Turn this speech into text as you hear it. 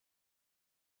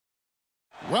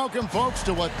Welcome, folks,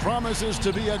 to what promises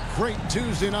to be a great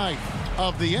Tuesday night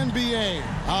of the NBA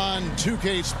on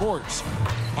 2K Sports.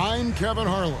 I'm Kevin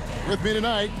Harlan. With me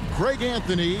tonight, Greg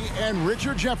Anthony and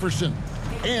Richard Jefferson.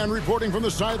 And reporting from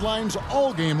the sidelines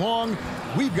all game long,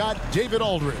 we've got David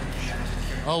Aldridge.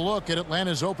 A look at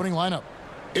Atlanta's opening lineup.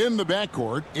 In the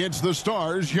backcourt, it's the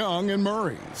stars Young and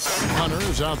Murray. Hunter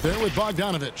is out there with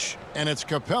Bogdanovich, and it's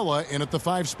Capella in at the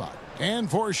 5 spot.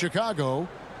 And for Chicago,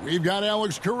 we've got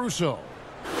Alex Caruso.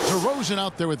 DeRozan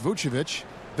out there with Vucevic.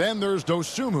 Then there's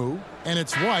Dosunmu, and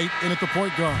it's White in at the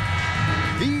point guard.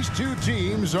 These two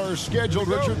teams are scheduled,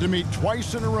 Richard, to meet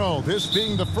twice in a row, this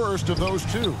being the first of those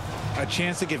two. A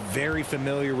chance to get very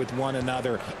familiar with one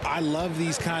another. I love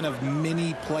these kind of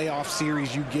mini playoff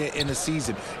series you get in a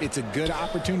season. It's a good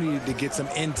opportunity to get some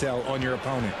intel on your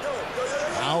opponent.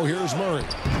 Now here's Murray.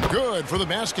 Good for the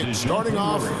basket. Starting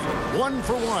off 1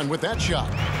 for 1 with that shot.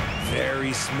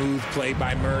 Very smooth play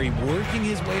by Murray, working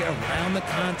his way around the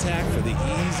contact for the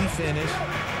easy finish.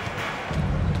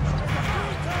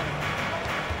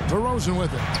 DeRozan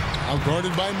with it.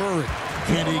 Outguarded by Murray.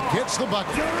 And he gets the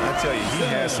bucket. I tell you, he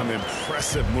has some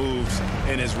impressive moves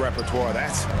in his repertoire.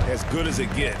 That's as good as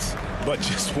it gets, but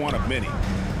just one of many.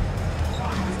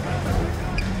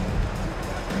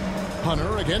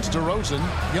 Hunter against DeRozan.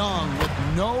 Young with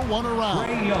no one around.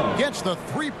 Gets the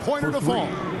three-pointer to fall.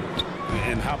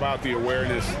 And how about the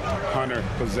awareness Hunter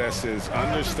possesses?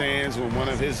 Understands when one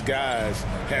of his guys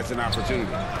has an opportunity.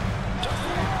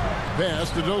 Pass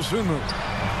to Dosunmu.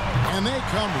 And they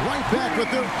come right back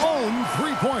with their own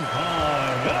three-pointer.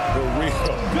 The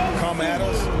real come at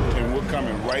us, and we're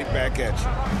coming right back at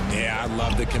you. Yeah, I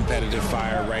love the competitive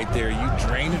fire right there. You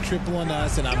drain a triple on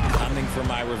us, and I'm coming for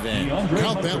my revenge.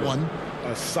 Count that one.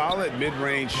 A solid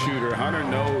mid-range shooter. Hunter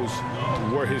knows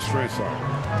where his strengths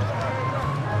are.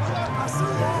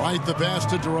 Right the pass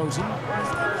to DeRozan.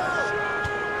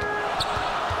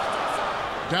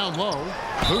 Down low.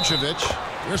 Vucevic.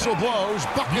 Whistle blows.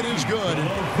 Bucket is good.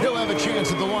 He'll have a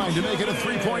chance at the line to make it a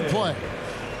three-point play.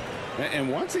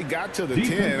 And once he got to the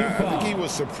 10, I think he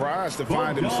was surprised to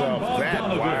find himself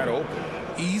that wide open.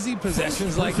 Easy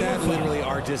possessions like that literally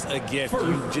are just a gift.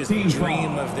 You just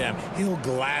dream of them. He'll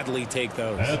gladly take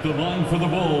those. At the line for the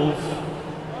Bulls,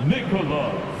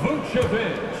 Nikola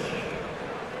Vucevic.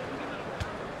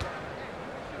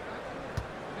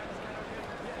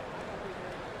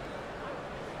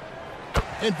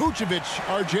 And Vucevic,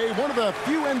 RJ, one of the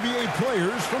few NBA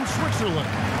players from Switzerland.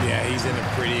 Yeah, he's in a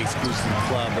pretty exclusive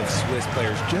club of Swiss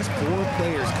players. Just 4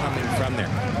 players coming from there.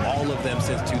 All of them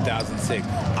since 2006.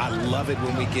 I love it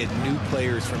when we get new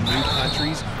players from new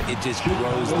countries. It just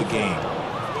grows the game.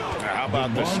 Now, how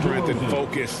about the strength and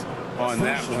focus on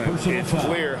that one? It's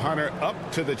clear Hunter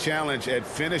up to the challenge at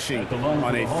finishing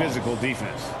on a physical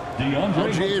defense.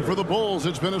 RJ, for the Bulls,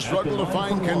 it's been a struggle to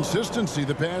find consistency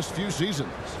the past few seasons.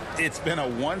 It's been a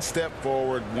one step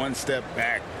forward, one step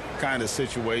back kind of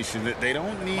situation. That they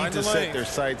don't need to set their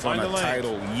sights on a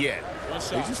title yet.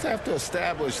 They just have to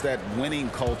establish that winning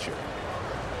culture.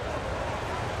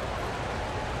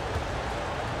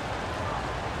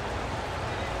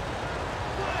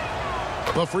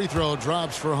 The free throw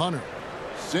drops for Hunter.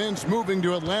 Since moving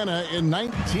to Atlanta in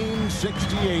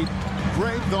 1968,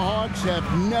 Greg, the Hawks have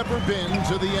never been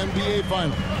to the NBA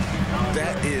Finals.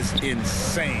 That is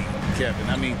insane, Kevin.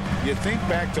 I mean, you think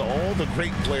back to all the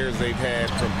great players they've had,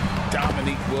 from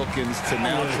Dominique Wilkins to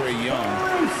now Trae Young.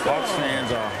 Hawks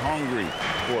fans are hungry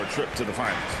for a trip to the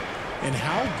finals. And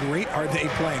how great are they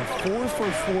playing? 4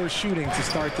 for 4 shooting to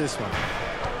start this one.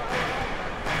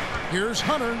 Here's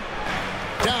Hunter.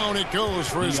 Down it goes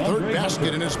for his 3rd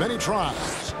basket in as many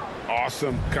tries.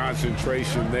 Awesome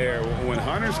concentration there. When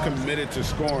Hunter's committed to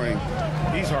scoring,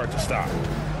 he's hard to stop.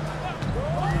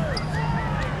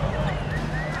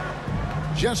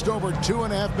 Just over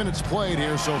 2.5 minutes played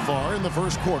here so far in the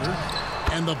first quarter.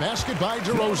 And the basket by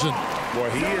DeRozan. Boy,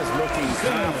 he is looking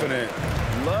confident.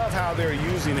 Love how they're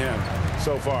using him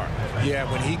so far.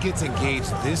 Yeah, when he gets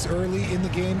engaged this early in the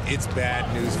game, it's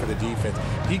bad news for the defense.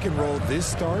 He can roll this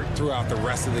start throughout the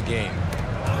rest of the game.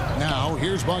 Now,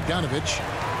 here's Bogdanovich.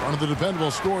 One of the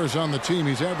dependable scorers on the team.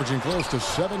 He's averaging close to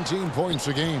 17 points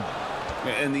a game.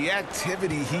 And the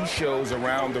activity he shows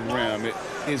around the rim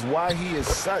is why he is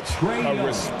such a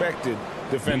respected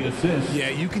defender. Yeah,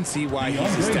 you can see why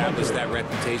he's established that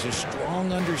reputation.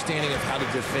 Strong understanding of how to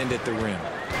defend at the rim.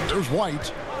 There's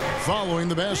White following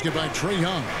the basket by Trae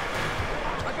Young.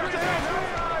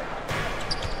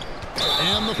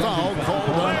 And the foul called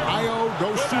on Ayo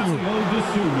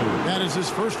Dosunmu. That is his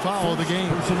first foul of the game.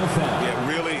 Yeah,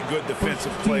 really good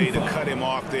defensive play to cut him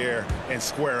off there and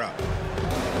square up.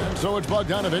 So it's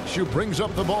Bogdanovich who brings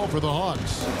up the ball for the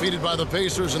Hawks. Defeated by the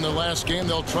Pacers in their last game,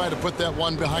 they'll try to put that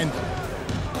one behind them.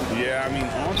 Yeah, I mean,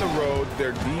 on the road,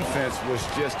 their defense was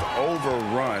just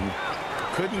overrun.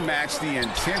 Couldn't match the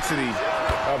intensity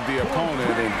of the opponent,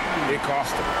 and it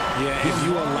cost them. Yeah, if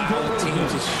you allow a team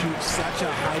to shoot such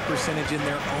a high percentage in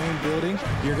their own building,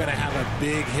 you're going to have a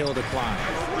big hill to climb.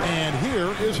 And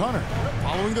here is Hunter,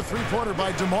 following the three-pointer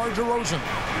by DeMar DeRozan.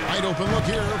 Wide open look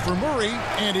here for Murray,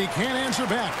 and he can't answer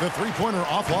back. The three-pointer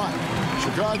offline.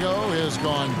 Chicago has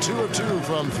gone 2 of 2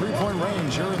 from three-point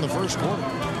range here in the first quarter.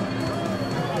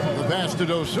 The pass to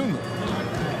Dosunmu.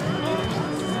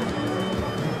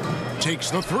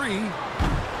 Takes the three.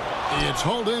 It's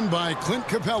hauled in by Clint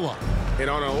Capella.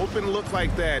 And on an open look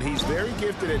like that, he's very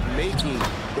gifted at making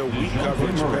the weak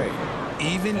coverage pay.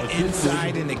 Even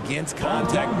inside and against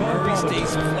contact, Murray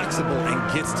stays flexible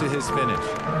and gets to his finish.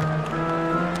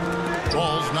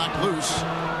 Ball's knocked loose.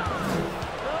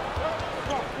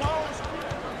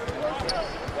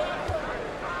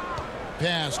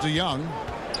 Pass to Young.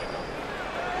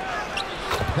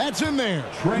 That's in there.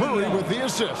 Murray with the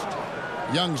assist.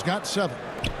 Young's got 7.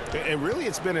 And really,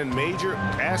 it's been a major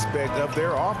aspect of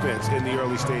their offense in the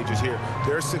early stages here.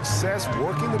 Their success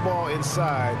working the ball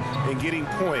inside and getting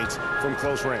points from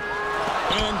close range.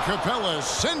 And Capella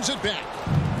sends it back.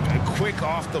 Quick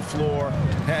off the floor,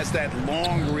 has that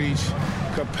long reach.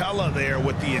 Capella there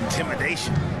with the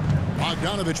intimidation.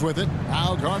 Bogdanovich with it.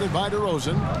 Now guarded by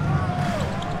DeRozan.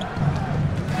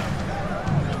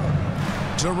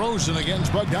 DeRozan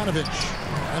against Bogdanovich.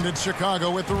 And it's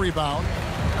Chicago with the rebound.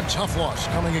 A tough loss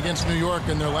coming against New York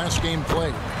in their last game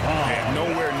played. And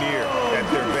nowhere near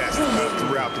at their best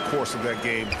throughout the course of that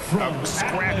game. A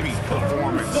scrappy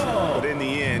performance, but in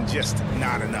the end, just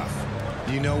not enough.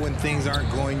 You know, when things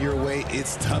aren't going your way,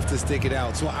 it's tough to stick it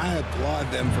out. So I applaud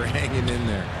them for hanging in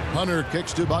there. Hunter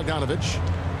kicks to Bogdanovich.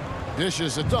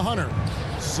 Dishes it to Hunter.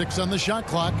 6 on the shot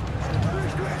clock.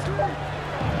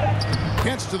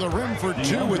 Gets to the rim for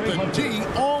 2 with the D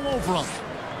all over him.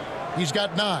 He's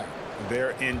got 9.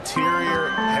 Their interior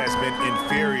has been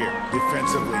inferior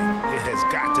defensively. It has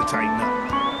got to tighten up.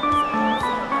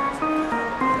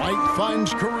 White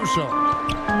finds Caruso.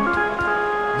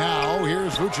 Now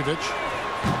here's Vucevic.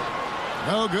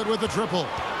 No good with the triple.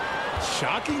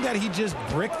 Shocking that he just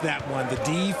bricked that one. The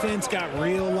defense got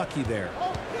real lucky there.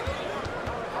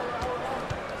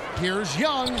 Here's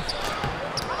Young.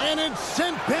 And it's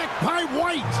sent back by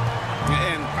White.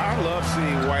 And I love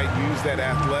seeing White use that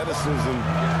athleticism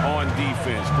on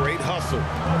defense. Great hustle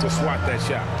to swat that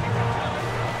shot.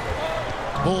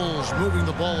 Bulls moving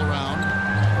the ball around.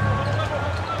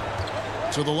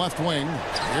 To the left wing.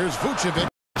 Here's Vucevic.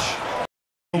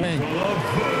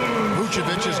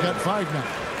 Vucevic has got 5 now.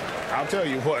 I'll tell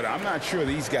you what, I'm not sure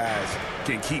these guys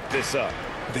can keep this up.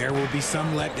 There will be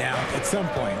some letdown at some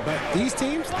point, but these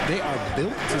teams, they are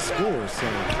built to score. So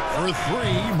for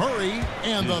 3, Murray,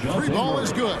 and the 3 ball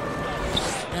is good.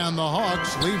 And the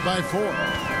Hawks lead by 4.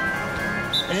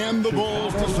 And the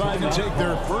Bulls decide to take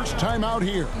their first time out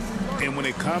here. And when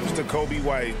it comes to Coby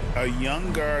White, a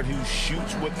young guard who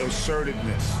shoots with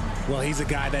assertiveness. Well, he's a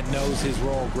guy that knows his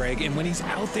role, Greg, and when he's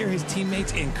out there, his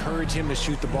teammates encourage him to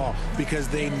shoot the ball because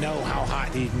they know how hot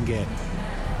he can get.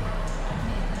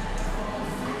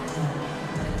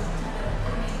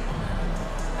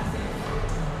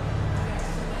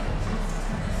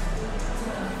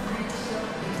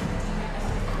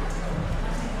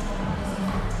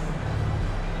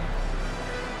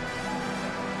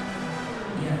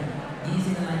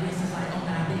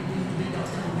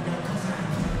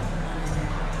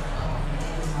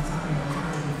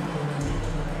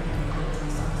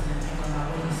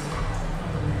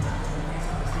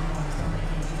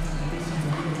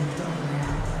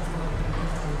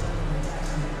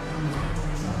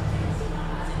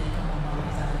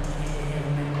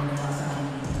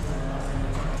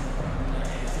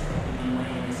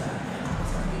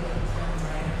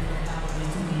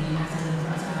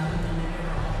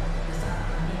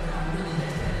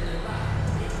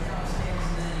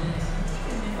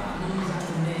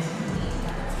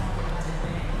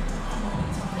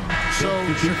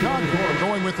 So Chicago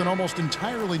going with an almost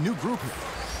entirely new group here.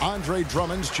 Andre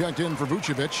Drummond's checked in for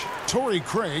Vucevic. Torrey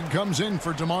Craig comes in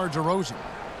for DeMar DeRozan.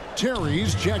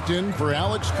 Terry's checked in for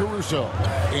Alex Caruso.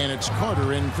 And it's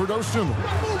Carter in for Dosunmu.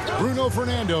 Bruno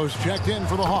Fernando's checked in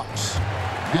for the Hawks.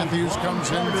 Matthews comes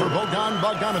in for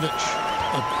Bogdanovich.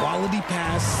 A quality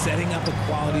pass, setting up a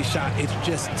quality shot. It's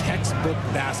just textbook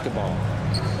basketball.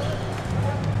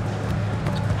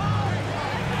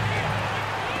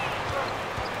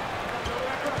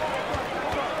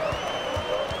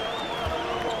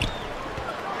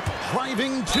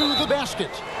 Driving to the basket.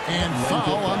 And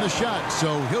foul on the shot,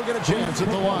 so he'll get a chance at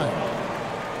the line.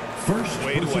 First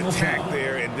Way to attack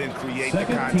there and then create the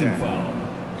contact.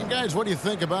 And guys, what do you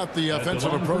think about the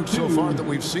offensive approach so far that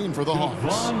we've seen for the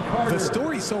Hawks? The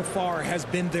story so far has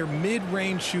been their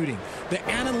mid-range shooting. The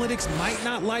analytics might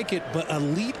not like it, but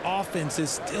elite offenses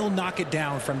still knock it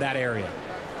down from that area.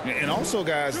 And also,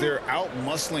 guys, they're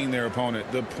out-muscling their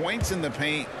opponent. The points in the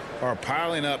paint are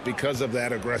piling up because of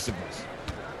that aggressiveness.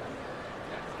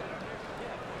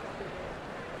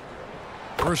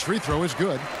 First free throw is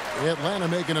good. Atlanta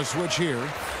making a switch here.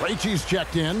 Krejci's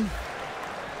checked in.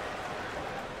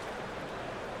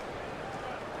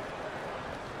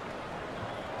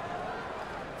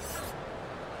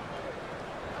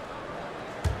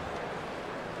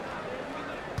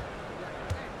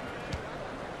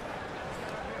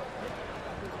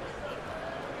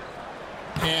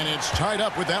 And it's tied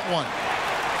up with that one.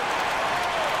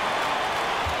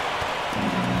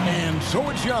 And so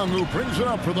it's Young who brings it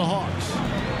up for the Hawks.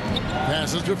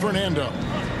 Passes to Fernando.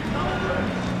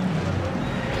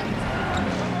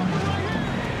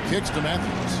 Kicks to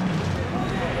Matthews.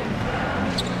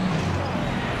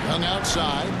 Young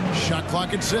outside. Shot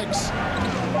clock at 6.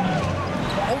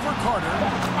 Over Carter.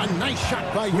 A nice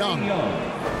shot by Young.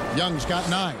 Young's got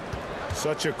 9.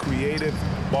 Such a creative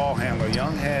ball handler.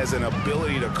 Young has an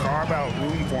ability to carve out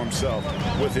room for himself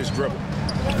with his dribble.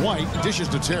 White dishes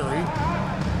to Terry.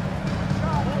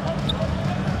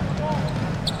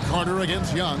 Carter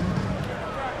against Young.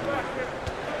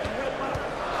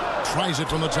 Tries it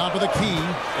from the top of the key,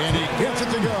 and he gets it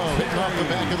to go. Hitting off the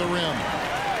back of the rim.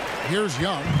 Here's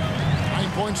Young.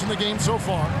 9 points in the game so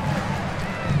far.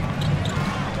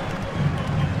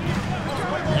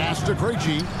 Pass to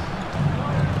Krejci.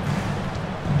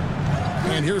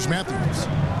 And here's Matthews.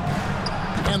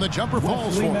 And the jumper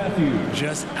falls for him.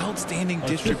 Just outstanding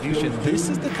distribution. This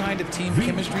is the kind of team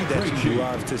chemistry that you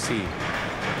love to see.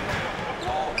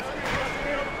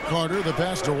 Carter, the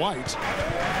pass to White.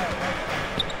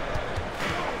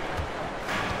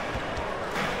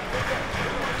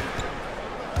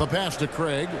 The pass to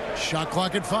Craig. Shot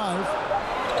clock at 5.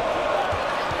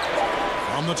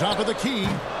 From the top of the key,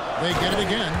 they get it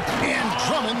again. And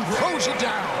Drummond throws it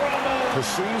down.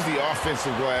 Pursues the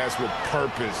offensive glass with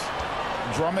purpose.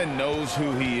 Drummond knows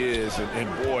who he is, and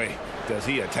boy, does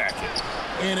he attack it.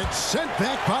 And it's sent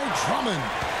back by Drummond.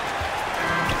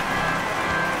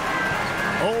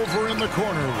 Over in the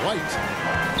corner, White.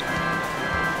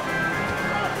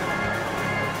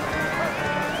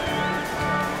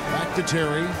 Back to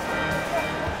Terry.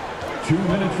 2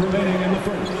 minutes remaining in the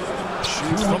first.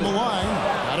 Shoots from the line.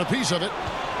 Got a piece of it.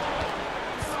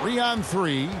 3 on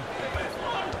 3.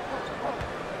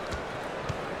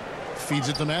 Feeds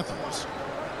it to Matthews.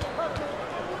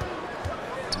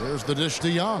 There's the dish to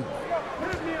Young.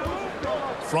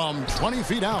 From 20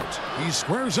 feet out, he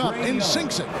squares up and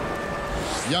sinks it.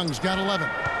 Young's got 11.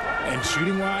 And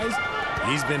shooting-wise,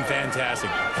 he's been fantastic,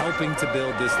 helping to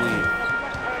build this lead.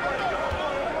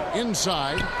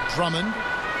 Inside, Drummond.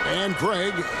 And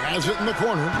Craig has it in the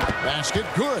corner. Basket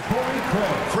good.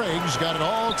 Craig's got it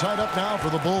all tied up now for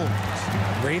the Bulls.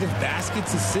 Rate of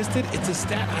baskets assisted, it's a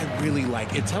stat I really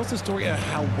like. It tells the story of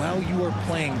how well you are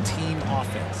playing team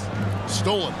offense.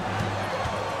 Stolen.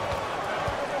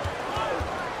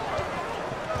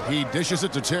 He dishes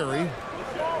it to Terry.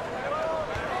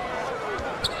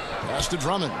 Pass to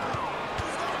Drummond.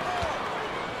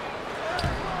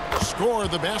 Score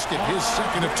the basket, his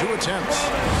second of 2 attempts.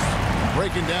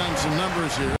 Breaking down some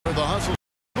numbers here. The hustle.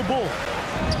 The Bull.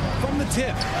 From the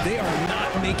tip, they are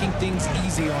not making things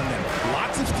easy on them.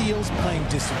 Lots of steals, playing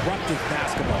disruptive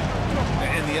basketball.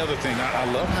 And the other thing,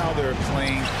 I love how they're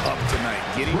playing up tonight,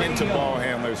 getting into ball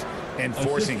handlers and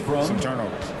forcing some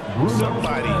turnovers.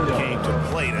 Somebody came to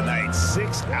play tonight.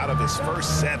 6 out of his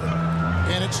first 7.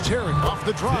 And it's Terry off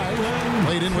the drive.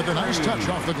 Laid in with a nice touch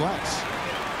off the glass.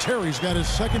 Terry's got his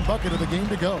second bucket of the game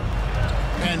to go.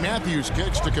 And Matthews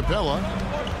kicks to Capella.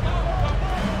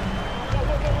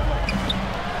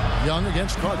 Young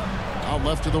against Carter. Out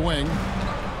left to the wing.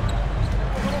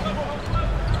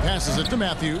 Passes it to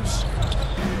Matthews.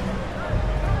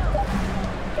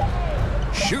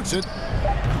 Shoots it.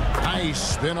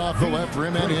 Nice spin off the left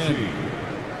rim and in.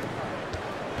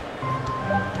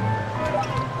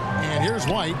 And here's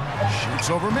White. Shoots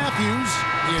over Matthews.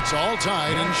 It's all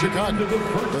tied in Chicago.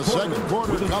 The second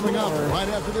quarter coming up right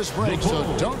after this break,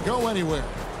 so don't go anywhere.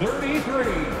 33.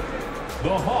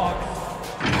 The Hawks,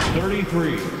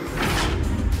 33.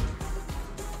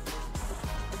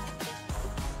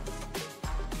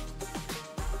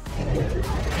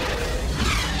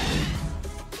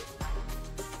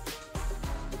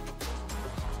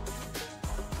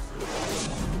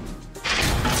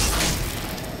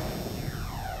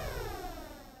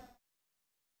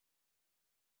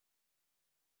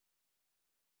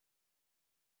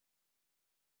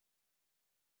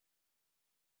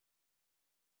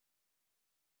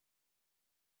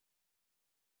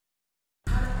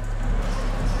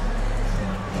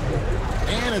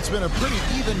 And it's been a pretty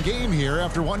even game here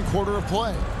after one quarter of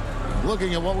play.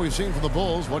 Looking at what we've seen from the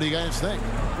Bulls, what do you guys think?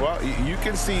 Well, you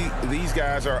can see these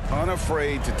guys are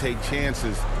unafraid to take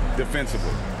chances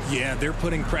defensively. Yeah, they're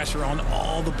putting pressure on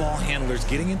all the ball handlers,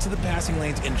 getting into the passing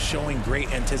lanes and showing great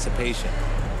anticipation.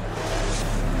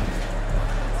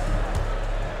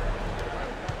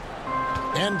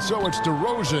 And so it's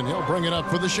DeRozan. He'll bring it up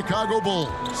for the Chicago Bulls.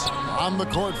 On the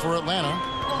court for Atlanta,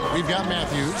 we've got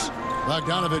Matthews.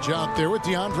 Bogdanovich out there with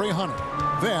DeAndre Hunter.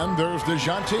 Then there's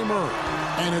DeJounte Murray.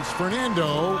 And it's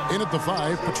Fernando in at the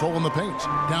 5, patrolling the paint.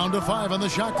 Down to 5 on the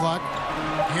shot clock.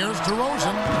 Here's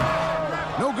DeRozan.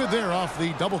 No good there off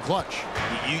the double clutch.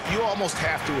 You almost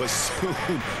have to assume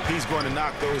he's going to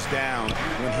knock those down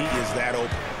when he is that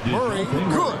open. Murray,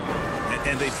 good.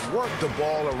 And they've worked the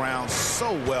ball around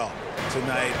so well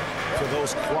tonight for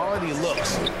those quality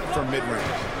looks from mid-range.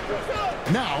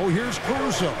 Now here's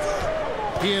Caruso.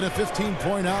 He had a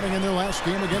 15-point outing in their last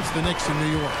game against the Knicks in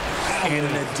New York. And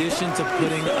in addition to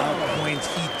putting up points,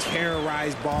 he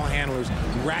terrorized ball handlers,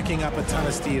 racking up a ton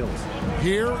of steals.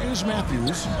 Here is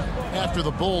Matthews after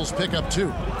the Bulls pick up 2.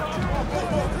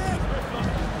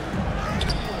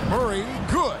 Murray,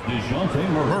 good.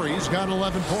 Murray's got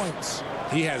 11 points.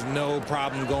 He has no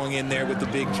problem going in there with the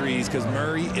big trees because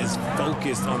Murray is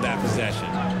focused on that possession.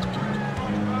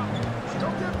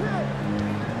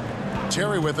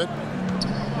 Terry with it.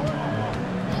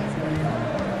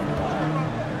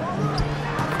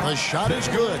 The shot is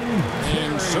good,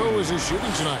 and so is his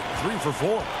shooting tonight. 3 for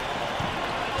 4.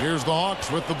 Here's the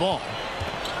Hawks with the ball.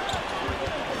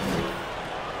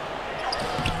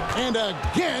 And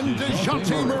again,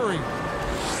 DeJounte Murray.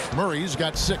 Murray's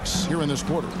got 6 here in this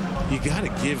quarter. You got to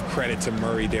give credit to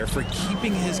Murray there for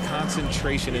keeping his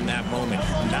concentration in that moment,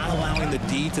 not allowing the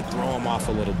D to throw him off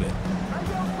a little bit.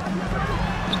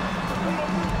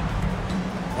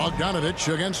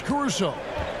 Bogdanovich against Caruso.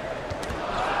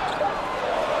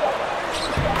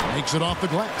 Makes it off the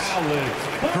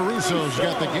glass. Caruso's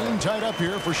got the game tied up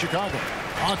here for Chicago.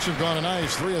 Hawks have gone a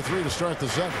nice 3 of 3 to start the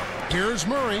second. Here's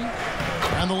Murray.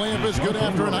 And the layup is good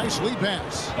after a nice lead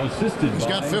pass. He's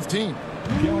got 15.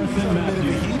 He's a bit of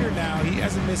a heater now. He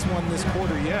hasn't missed one this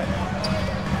quarter yet.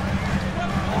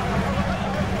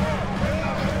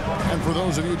 And for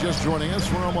those of you just joining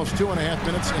us, we're almost 2.5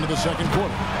 minutes into the second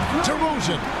quarter.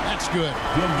 DeRozan, that's good.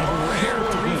 Rare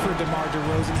 3 for DeMar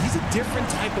DeRozan. He's a different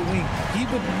type of wing. He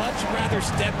would much rather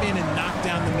step in and knock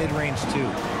down the mid-range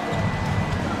too.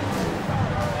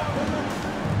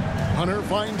 Hunter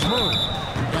finds Murray.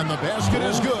 And the basket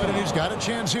is good, and he's got a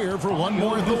chance here for one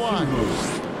more at the line.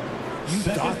 You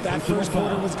thought that first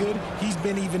quarter was good? He's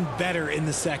been even better in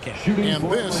the second. And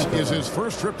this is his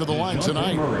first trip to the line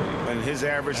tonight. And his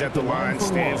average at the line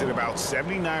stands at about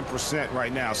 79%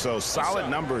 right now, so solid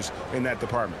numbers in that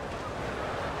department.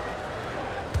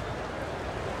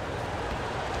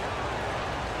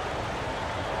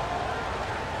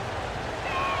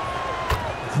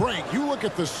 Greg, you look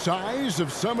at the size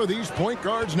of some of these point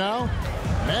guards now.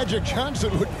 Magic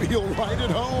Johnson would feel right at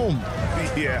home.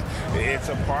 Yeah, it's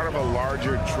a part of a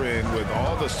larger trend with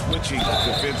all the switching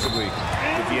defensively.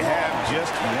 If you have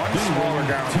just one smaller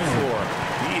guy on the floor,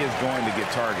 he is going to get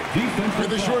targeted.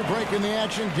 And the short break in the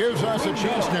action gives us a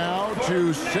chance now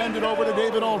to send it over to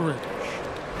David Aldridge.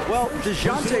 Well,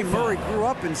 DeJounte Murray grew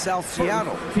up in South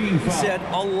Seattle. He said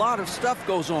a lot of stuff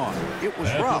goes on. It was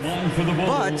rough.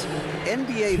 But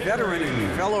NBA veteran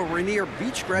and fellow Rainier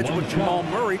Beach graduate Jamal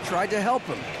Murray tried to help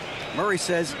him. Murray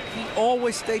says he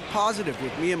always stayed positive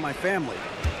with me and my family.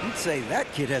 He'd say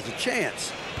that kid has a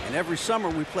chance. And every summer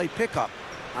we play pickup.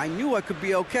 I knew I could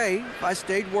be okay if I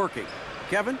stayed working.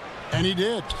 Kevin? And he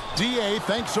did. D.A.,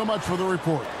 thanks so much for the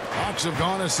report. Hawks have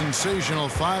gone a sensational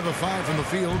 5 of 5 from the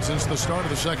field since the start of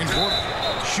the second quarter.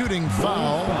 Shooting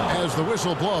foul as the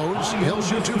whistle blows. He'll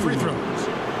shoot 2 free throws.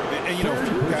 And you know,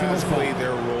 few guys play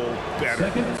their role better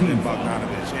than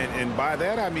Bogdanovich. And by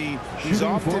that, I mean he's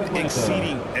often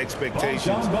exceeding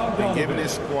expectations and giving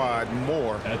his squad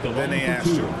more than they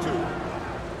asked to.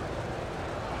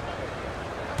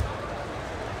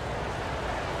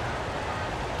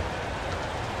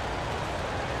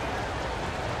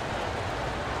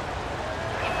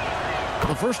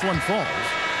 The first one falls.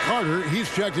 Carter,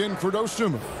 he's checked in for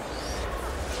Dosunmu.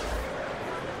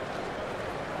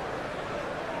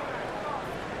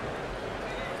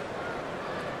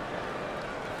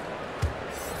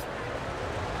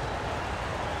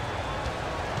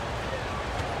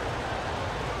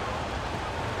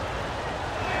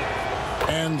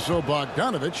 And so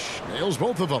Bogdanovich nails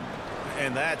both of them.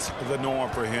 And that's the norm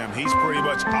for him. He's pretty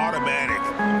much automatic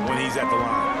when he's at the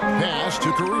line. Pass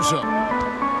to Caruso.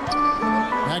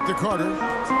 Back to Carter.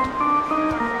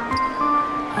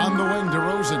 On the wing,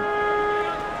 DeRozan.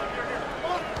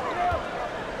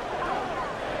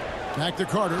 Back to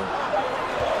Carter.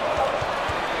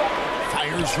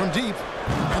 Fires from deep.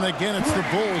 And again, it's the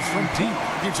Bulls from deep.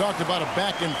 You talked about a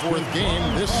back-and-forth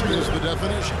game. This is the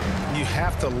definition. You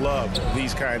have to love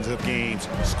these kinds of games,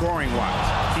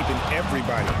 scoring-wise, keeping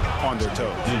everybody on their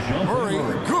toes. Murray,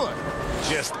 good.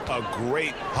 Just a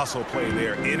great hustle play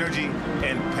there. Energy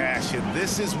and passion.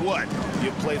 This is what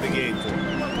you play the game for.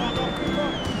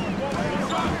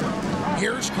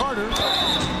 Here's Carter.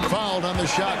 Fouled on the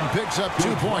shot and picks up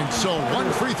 2 points. So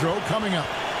one free throw coming up.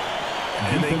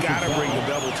 And they got to bring the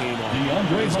double team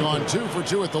on. He's gone 2 for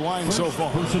 2 at the line so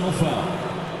far. Personal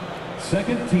foul.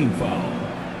 Second team foul.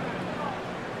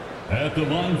 At the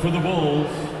line for the Bulls,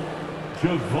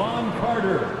 Jevon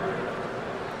Carter.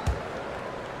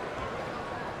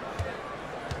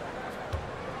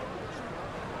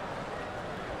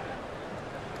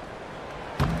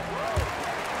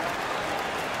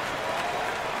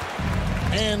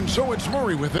 And so it's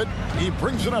Murray with it. He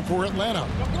brings it up for Atlanta.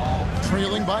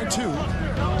 Trailing by 2.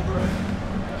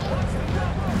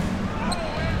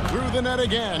 Through the net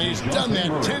again. He's done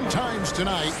that 10 times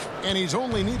tonight, and he's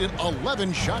only needed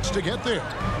 11 shots to get there.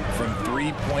 From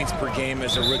 3 points per game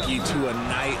as a rookie to a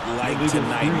night like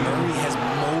tonight, Murray has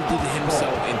molded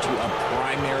himself into a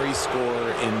primary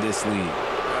scorer in this league.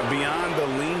 Beyond the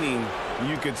leaning,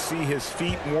 you could see his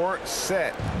feet more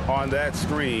set on that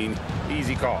screen.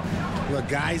 Easy call. Look,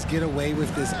 guys get away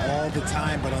with this all the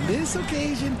time, but on this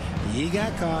occasion, he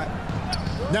got caught.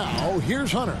 Now,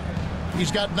 here's Hunter.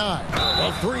 He's got 9.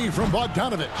 A 3 from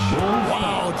Bogdanovic.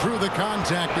 Wow, drew the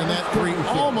contact, and that 3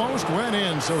 almost went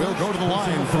in, so he'll go to the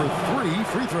line for 3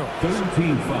 free throws.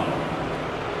 13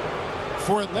 foul.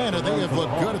 For Atlanta, they have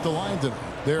looked good at the line tonight.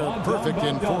 They're perfect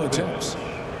in 4 attempts.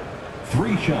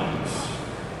 3 shots.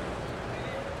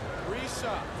 3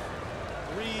 shots.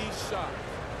 3 shots.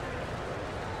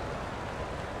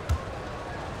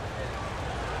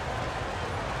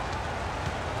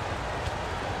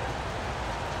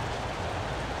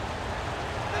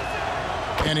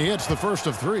 And he hits the first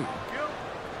of 3.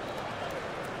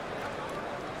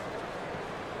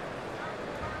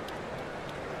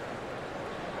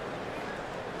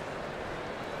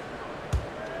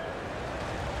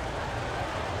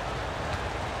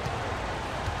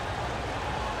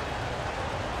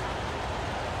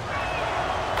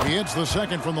 He hits the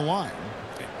second from the line.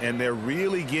 And they're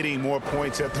really getting more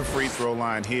points at the free throw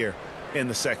line here in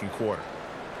the second quarter.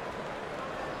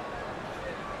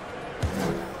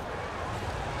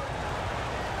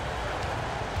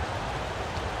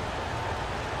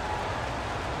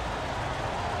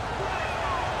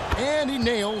 And he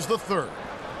nails the third.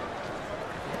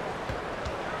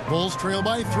 Bulls trail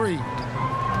by 3.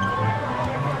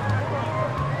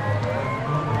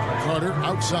 Carter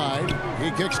outside.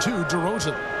 He kicks to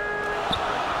DeRozan.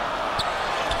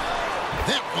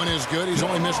 That one is good. He's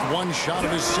only missed 1 shot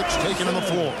of his 6 taken on the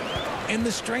floor. And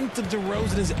the strength of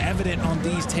DeRozan is evident on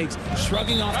these takes.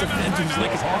 Shrugging off defenders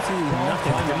like it's absolutely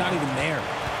nothing. They're not even there.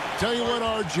 Tell you what,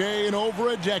 RJ, in over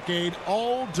a decade,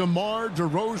 all DeMar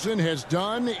DeRozan has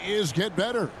done is get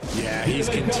better. Yeah, he's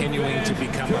continuing to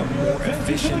become a more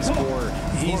efficient scorer.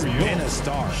 He's been a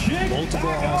star. Multiple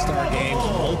All-Star games,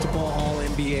 multiple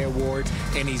All-NBA awards,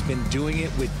 and he's been doing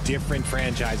it with different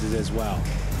franchises as well.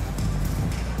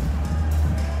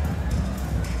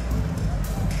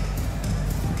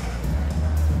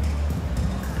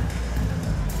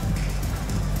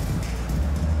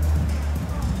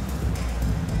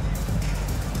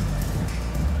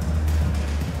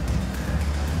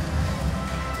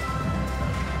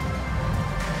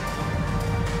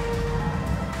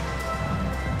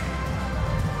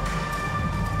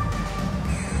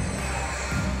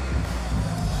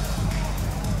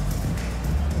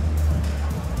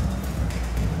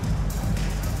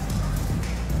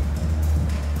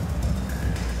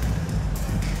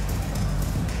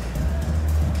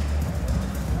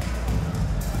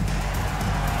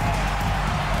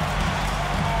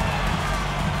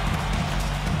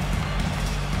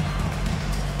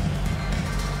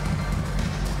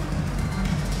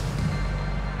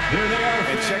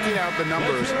 And checking out the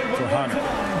numbers for Hunter.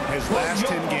 His last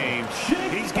 10 games,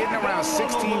 he's getting around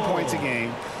 16 points a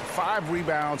game, 5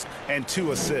 rebounds, and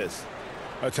 2 assists.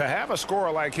 To have a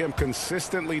scorer like him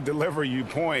consistently deliver you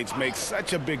points makes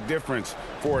such a big difference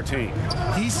for a team.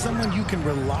 He's someone you can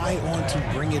rely on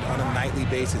to bring it on a nightly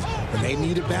basis. When they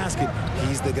need a basket,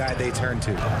 he's the guy they turn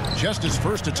to. Just his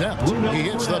first attempt. He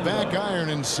hits the back iron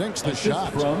and sinks the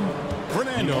shot.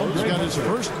 Fernando's got his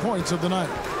first points of the night.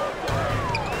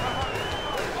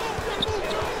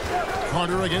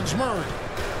 Carter against Murray.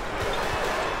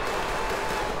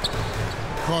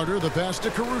 Carter, the pass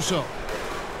to Caruso.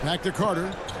 Back to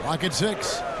Carter. Clock at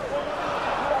 6.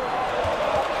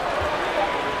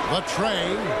 The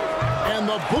tray. And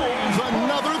the Bulls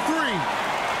another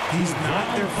 3. He's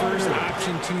not their first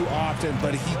option too often,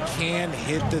 but he can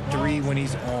hit the 3 when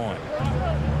he's on.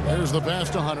 There's the pass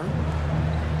to Hunter.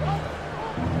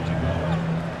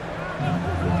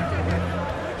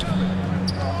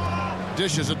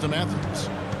 Dishes it to Matthews.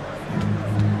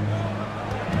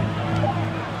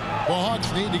 The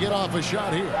Hawks need to get off a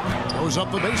shot here. Goes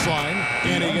up the baseline,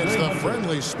 and he gets the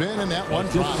friendly spin, and that one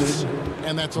drops.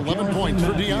 And that's 11 points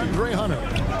for DeAndre Hunter.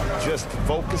 Just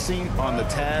focusing on the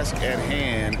task at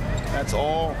hand, that's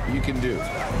all you can do.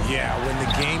 Yeah, when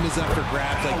the game is up for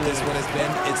grabs like this one has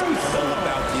been, it's all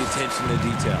about the attention to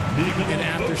detail. And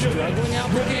after struggling out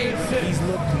the game, he's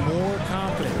looked more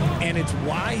confident. And it's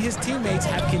why his teammates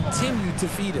have continued to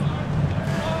feed him.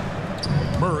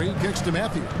 Murray kicks to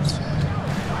Matthews.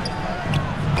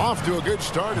 Off to a good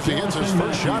start as he gets his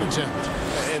first shot attempt.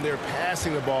 And they're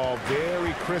passing the ball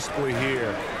very crisply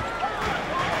here.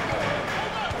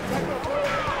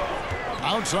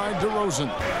 Outside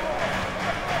DeRozan.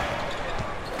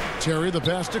 Terry the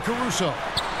pass to Caruso.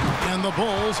 And the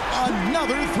Bulls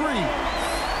another 3.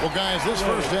 Well, guys, this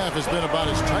first half has been about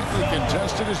as tightly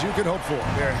contested as you could hope for.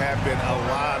 There have been a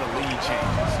lot of lead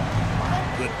changes. My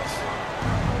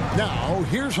goodness. Now,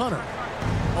 here's Hunter.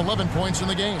 11 points in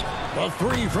the game. A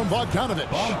 3 from Bogdanovic.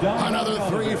 Another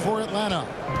 3 for Atlanta.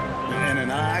 And an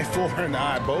eye for an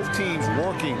eye. Both teams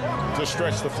working to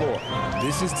stretch the floor.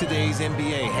 This is today's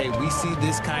NBA. Hey, we see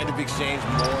this kind of exchange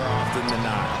more often than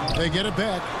not. They get it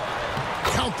back.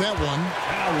 Count that one.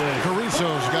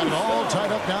 Caruso's got it all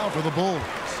tied up now for the Bulls.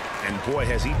 And boy,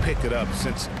 has he picked it up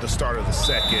since the start of the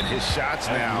second. His shots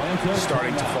now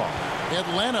starting to fall.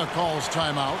 Atlanta calls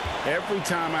timeout. Every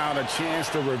timeout, a chance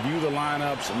to review the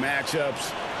lineups,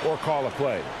 matchups, or call a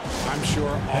play. I'm sure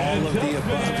all of the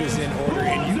above is in order,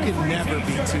 and you can never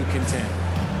be too content.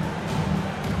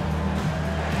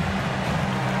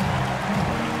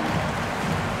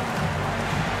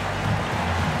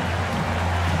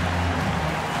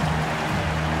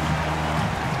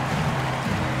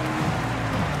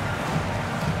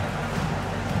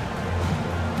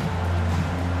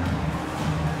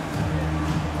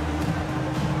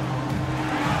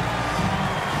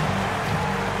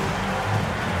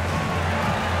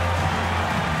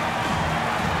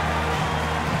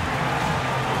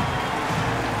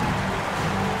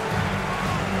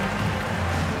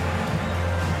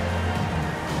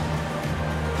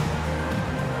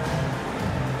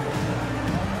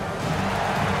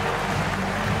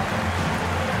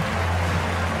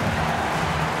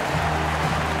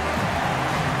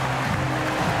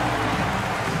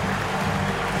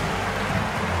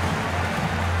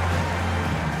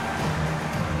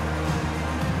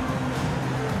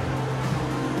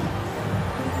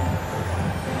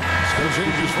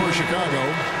 Changes for Chicago.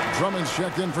 Drummond's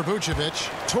checked in for Vucevic.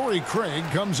 Torrey Craig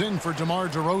comes in for DeMar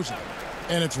DeRozan.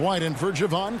 And it's White in for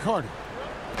Jevon Carter.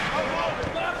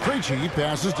 Krejci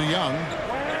passes to Young.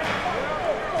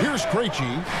 Here's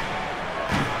Krejci.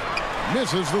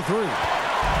 Misses the 3.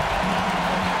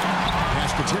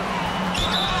 Pass to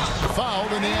Terry.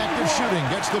 Fouled in the act of shooting.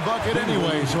 Gets the bucket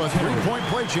anyway, so a 3-point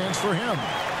play chance for him.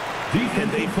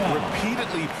 And they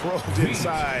repeatedly probed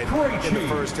inside in the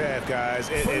first half, guys,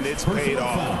 and it's paid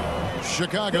off.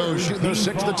 Chicago shooting their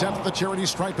 6th attempt at the charity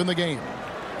stripe in the game.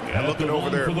 And looking over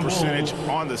their percentage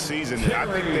on the season, I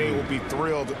think they will be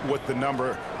thrilled with the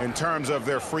number in terms of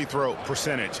their free throw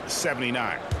percentage,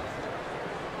 79.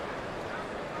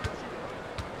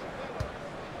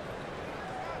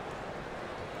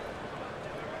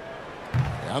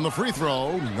 And the free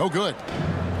throw, no good.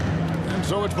 And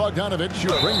so it's Bogdanovic who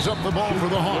brings up the ball for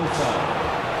the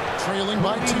Hawks. Trailing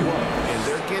by 2. And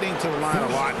they're getting to the line a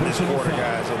lot in this quarter,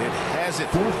 guys, and it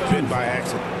hasn't been by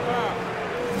accident.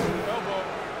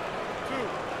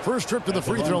 First trip to the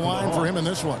free throw line for him in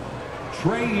this one.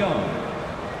 Trae Young.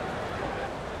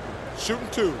 Shooting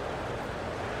 2.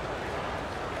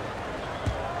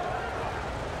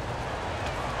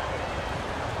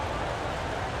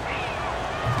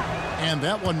 And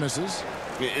that one misses.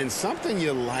 And something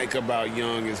you like about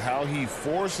Young is how he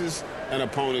forces an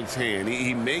opponent's hand.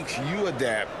 He makes you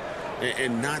adapt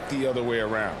and not the other way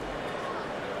around.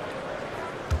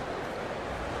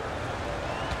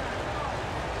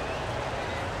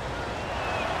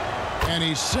 And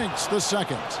he sinks the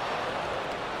second.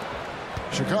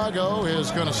 Chicago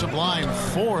is going to sublime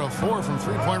 4 of 4 from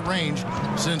three-point range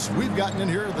since we've gotten in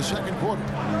here in the second quarter.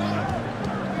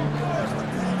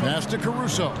 Pass to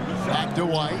Caruso. Back to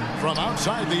White from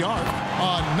outside the arc.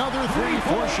 Another 3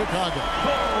 for Chicago.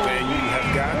 And you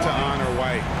have got to honor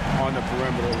White. play on the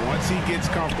perimeter. Once he gets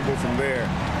comfortable from there,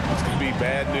 it's going to be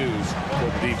bad news for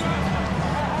the defense.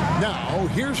 Now,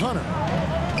 here's Hunter.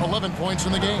 11 points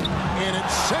in the game, and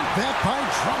it's sent back by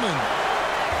Drummond.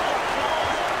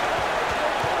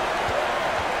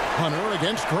 Hunter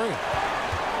against Gray.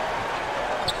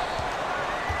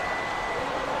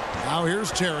 Now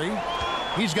here's Terry.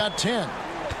 He's got 10.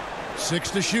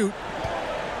 6 to shoot.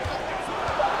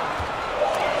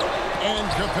 And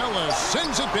Capella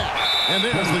sends it back. And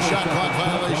there's the shot clock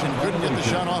violation. Couldn't get the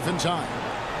shot off in time.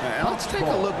 Now, let's take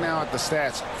a look now at the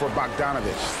stats for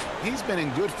Bogdanović. He's been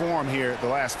in good form here the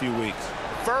last few weeks.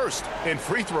 First in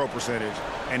free throw percentage,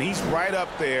 and he's right up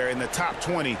there in the top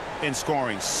 20 in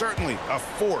scoring. Certainly a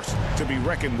force to be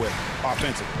reckoned with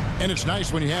offensively. And it's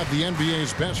nice when you have the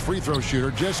NBA's best free throw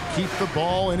shooter just keep the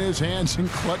ball in his hands in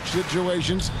clutch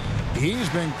situations. He's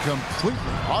been completely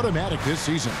automatic this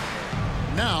season.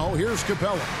 Now here's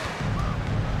Capella.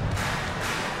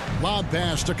 Lob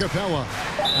pass to Capella.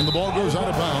 And the ball goes out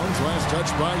of bounds. Last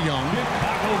touch by Young.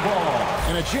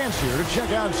 And a chance here to check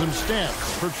out some stats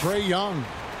for Trae Young.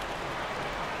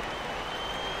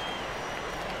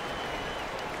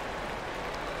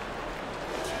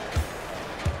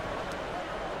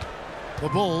 The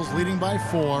Bulls leading by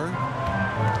 4.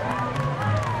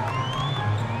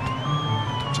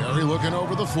 Terry looking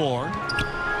over the floor.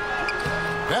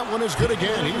 That one is good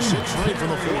again. He's 6 straight from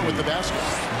the floor with the basket.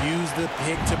 Used the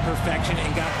pick to perfection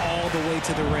and got all the way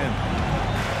to the rim.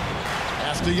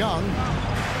 Pass to Young.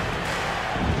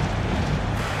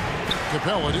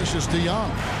 Capella dishes to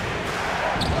Young.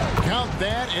 Count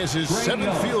that as his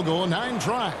 7th field goal in 9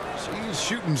 tries. He's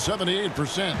shooting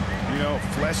 78%. You know,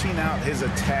 fleshing out his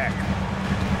attack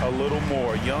a little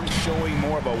more. Young showing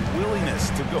more of a willingness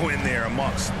to go in there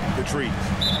amongst the trees.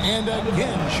 And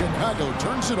again, Chicago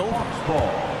turns it over.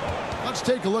 Let's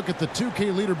take a look at the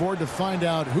 2K leaderboard to find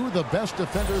out who the best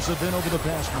defenders have been over the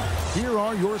past month. Here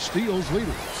are your steals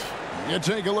leaders. You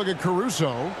take a look at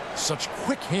Caruso. Such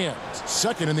quick hands.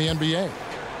 2nd in the NBA.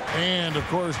 And, of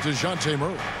course, DeJounte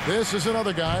Murray. This is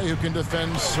another guy who can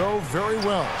defend so very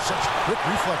well. Such quick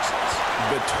reflexes.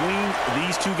 Between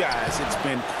these two guys, it's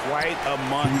been quite a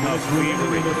month of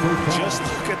favoring. Just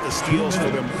look at the steals for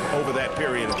them over that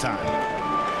period of time.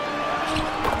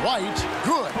 White,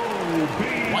 good.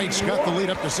 White's got the lead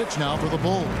up to 6 now for the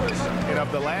Bulls. And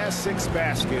of the last 6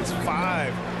 baskets,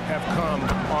 5 have come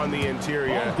on the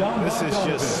interior. This is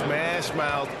just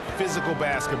smash-mouth, physical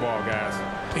basketball, guys.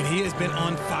 And he has been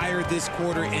on fire this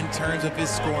quarter in terms of his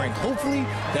scoring. Hopefully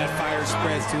that fire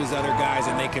spreads to his other guys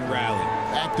and they can rally.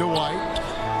 Back to White.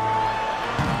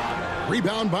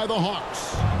 Rebound by the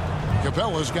Hawks.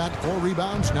 Capella's got 4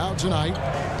 rebounds now tonight.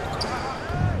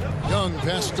 Young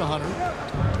pass to Hunter.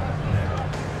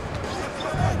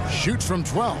 Shoots from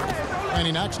 12. And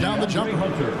he knocks down the jumper.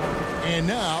 And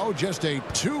now just a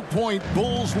 2-point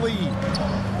Bulls lead.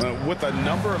 With a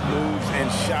number of moves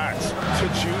and shots to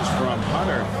choose from,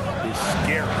 Hunter is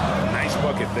scary. Nice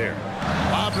bucket there.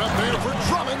 Lobbed up there for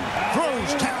Drummond.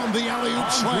 Throws down the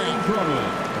alley-oop slam.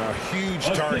 A huge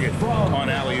target on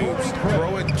alley-oops.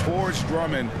 Throw it towards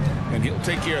Drummond, and he'll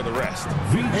take care of the rest.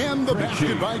 And the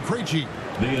basket by Krejci.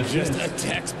 Just a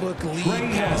textbook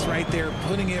lead pass right there,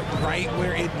 putting it right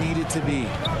where it needed to be.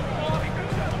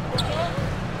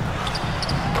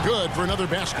 Good for another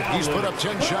basket. He's put up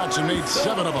 10 shots and made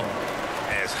 7 of them.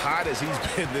 As hot as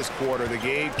he's been this quarter, the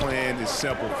game plan is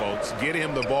simple, folks. Get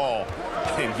him the ball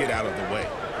and get out of the way.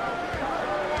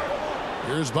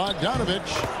 Here's Bogdanović.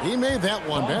 He made that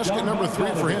one. Basket number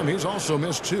 3 for him. He's also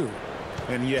missed 2.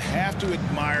 And you have to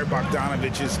admire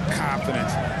Bogdanovic's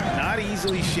confidence. Not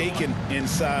easily shaken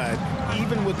inside,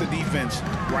 even with the defense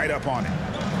right up on him.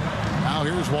 Now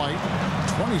here's White.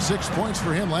 26 points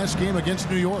for him last game against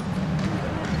New York.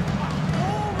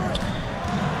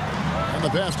 And the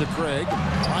pass to Craig.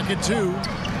 Pocket 2.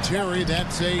 Terry,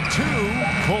 that's a 2.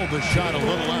 Pulled the shot a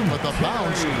little up, but the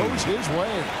bounce goes his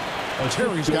way.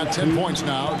 Terry's got 10 points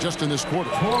now just in this quarter.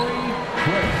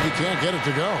 He can't get it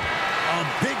to go.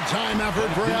 A big-time effort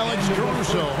for Alex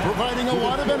Caruso, providing a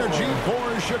lot of energy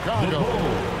for Chicago.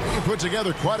 He put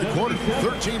together quite a quarter,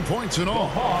 13 points in all,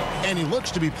 and he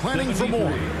looks to be planning for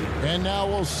more. And now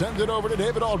we'll send it over to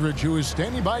David Aldridge, who is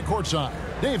standing by courtside.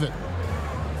 David.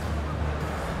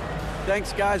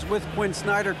 Thanks, guys. With Quinn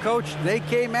Snyder, Coach, they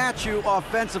came at you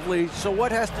offensively, so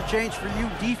what has to change for you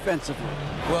defensively?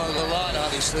 Well, a lot,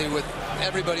 obviously, with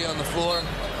everybody on the floor.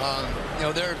 You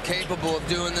know, they're capable of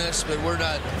doing this, but we're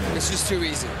not. It's just too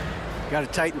easy. Got to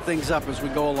tighten things up as we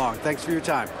go along. Thanks for your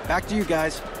time. Back to you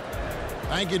guys.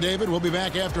 Thank you, David. We'll be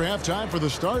back after halftime for the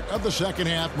start of the second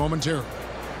half momentarily.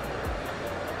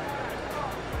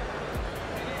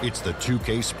 It's the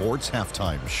 2K Sports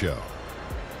Halftime Show.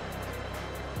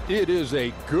 It is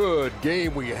a good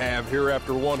game we have here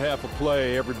after one half of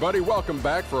play. Everybody, welcome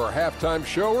back for our halftime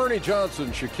show. Ernie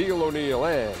Johnson, Shaquille O'Neal,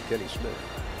 and Kenny Smith.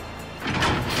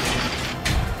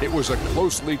 It was a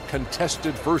closely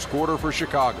contested first quarter for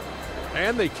Chicago,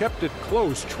 and they kept it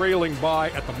close, trailing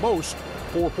by, at the most,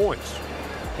 4 points.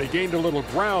 They gained a little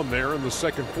ground there in the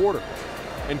second quarter.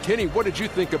 And Kenny, what did you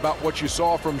think about what you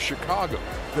saw from Chicago?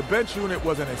 The bench unit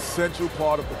was an essential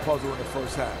part of the puzzle in the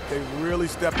first half. They really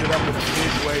stepped it up in a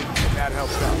big way, and that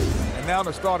helped out. And now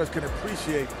the starters can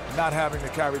appreciate not having to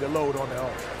carry the load on their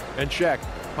own. And Shaq,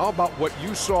 how about what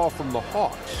you saw from the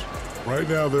Hawks? Right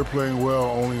now, they're playing well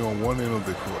only on one end of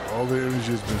the court. All their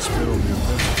energy has been spent on the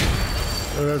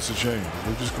offense. And that's a shame.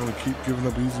 They're just going to keep giving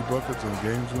up easy buckets, and the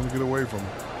game's going to get away from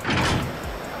them.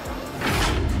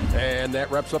 And that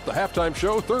wraps up the halftime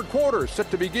show. Third quarter set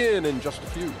to begin in just a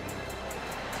few.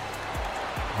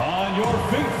 On your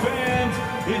feet, fans,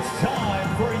 it's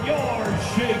time for your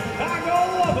Chicago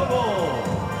Lovables.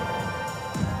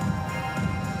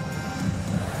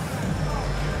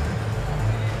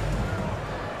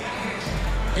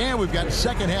 And we've got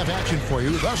second half action for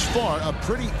you. Thus far, a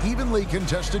pretty evenly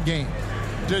contested game.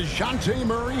 DeJounte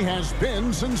Murray has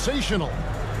been sensational.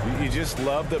 You just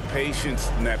love the patience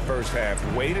in that first half.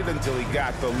 Waited until he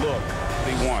got the look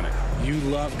he wanted. You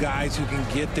love guys who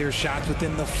can get their shots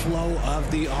within the flow of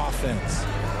the offense.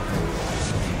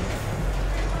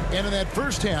 And in that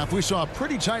first half, we saw a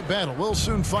pretty tight battle. We'll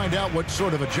soon find out what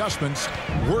sort of adjustments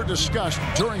were discussed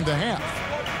during the half.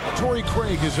 Torrey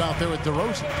Craig is out there at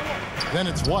DeRozan. Then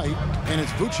it's White, and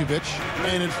it's Vucevic,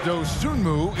 and it's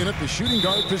Dosunmu in at the shooting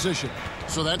guard position.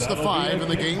 So that's the 5 in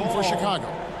the game for Chicago.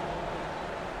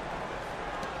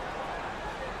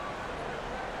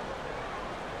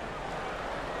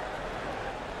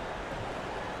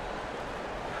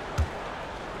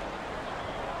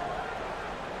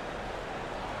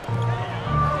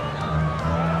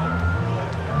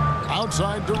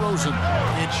 Outside DeRozan.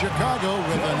 It's Chicago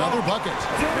with another bucket.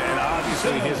 And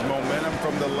obviously his momentum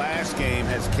from the last game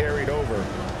has carried over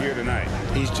here tonight.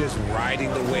 He's just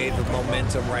riding the wave of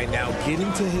momentum right now,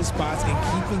 getting to his spots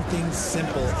and keeping things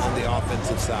simple on the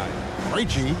offensive side.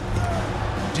 Krejci.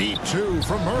 Deep 2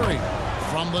 from Murray.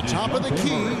 From the top of the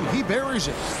key, he buries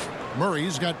it.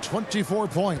 Murray's got 24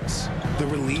 points. The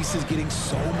release is getting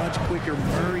so much quicker.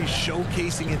 Murray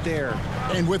showcasing it there.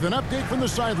 And with an update from the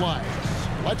sidelines,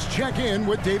 let's check in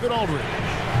with David Aldridge.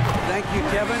 Thank you,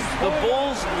 Kevin. The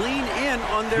Bulls lean in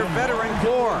on their veteran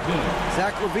core.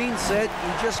 Zach LaVine said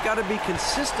you just got to be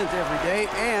consistent every day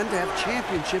and have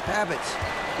championship habits.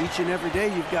 Each and every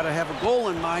day you've got to have a goal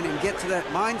in mind and get to that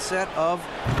mindset of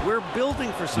we're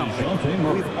building for something.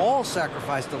 We've all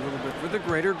sacrificed a little bit for the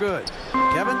greater good.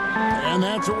 Kevin? And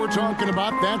that's what we're talking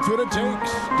about. That's what it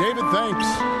takes. David, thanks.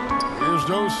 Here's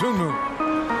Dosunmu.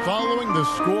 Following the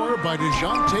score by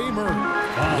DeJounte Murray.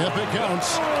 If it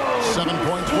counts, 7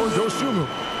 points for Dosunmu.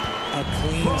 A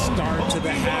clean start to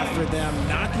the half for them,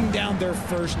 knocking down their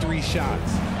first 3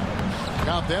 shots.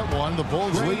 Got that one. The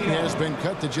Bulls' lead has been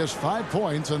cut to just 5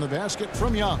 points on the basket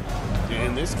from Young.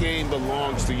 And this game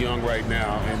belongs to Young right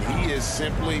now, and he is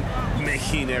simply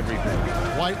making everything.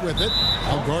 White with it,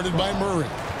 guarded by Murray.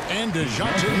 And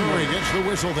DeJounte Murray gets the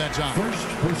whistle that time. First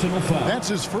personal foul. That's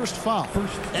his first foul.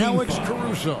 Alex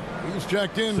Caruso. He's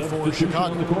checked in for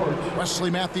Chicago.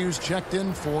 Wesley Matthews checked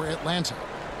in for Atlanta.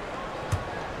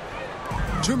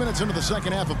 2 minutes into the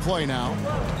second half of play now.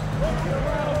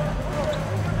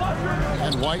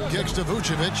 And White kicks to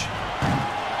Vucevic.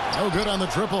 No good on the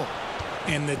triple.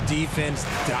 And the defense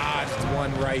dodged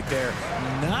one right there.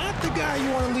 Not the guy you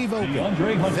want to leave open.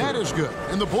 That is good.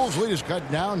 And the Bulls' lead is cut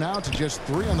down now to just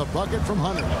 3 on the bucket from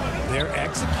Hunter. Their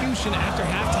execution after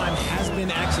halftime has been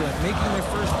excellent, making their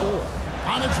first 4.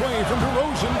 On its way from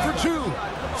DeRozan for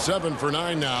 2. 7 for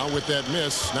 9 now with that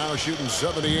miss. Now shooting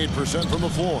 78% from the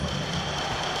floor.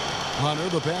 Hunter,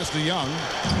 the pass to Young.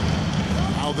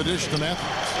 Now the dish to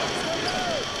Matthews.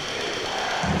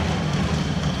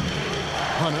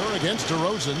 Hunter against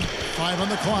DeRozan. 5 on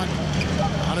the clock.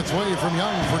 On its way from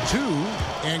Young for 2.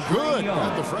 And good.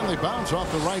 Got the friendly bounce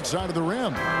off the right side of the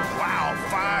rim. Wow,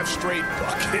 5 straight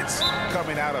buckets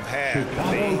coming out of half.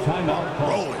 They are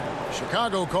rolling.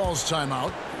 Chicago calls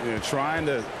timeout. They're trying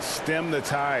to stem the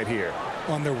tide here.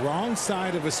 On the wrong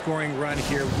side of a scoring run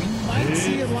here, we might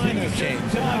see a lineup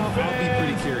change. I'll be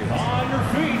pretty curious. On your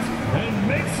feet and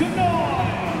make some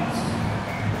noise.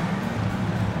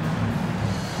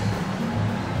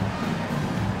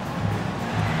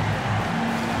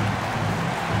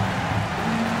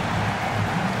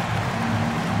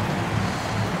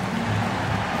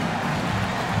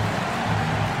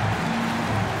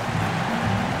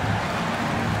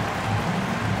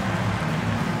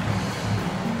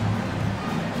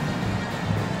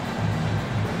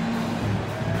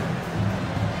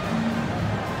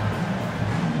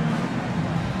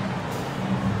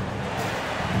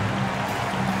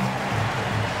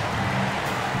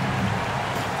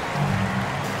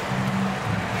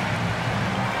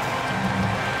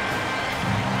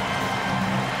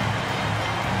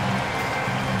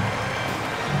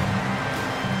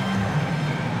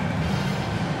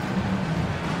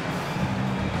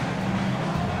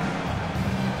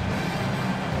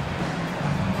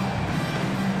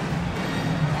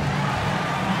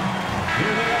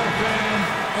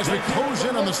 As we close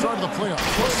in on the start of the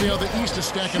playoffs, let's see how the East is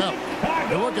stacking up.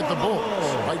 You look at the Bulls.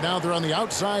 Right now they're on the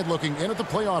outside looking in at the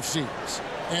playoff seeds.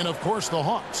 And, of course, the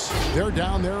Hawks. They're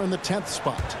down there in the 10th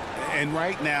spot. And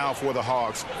right now for the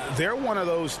Hawks, they're one of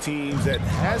those teams that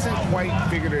hasn't quite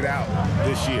figured it out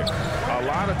this year. A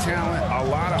lot of talent, a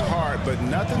lot of heart, but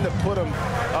nothing to put them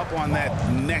up on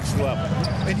that next level.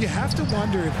 And you have to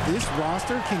wonder if this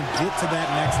roster can get to that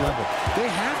next level. They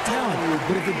have talent,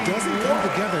 but if it doesn't come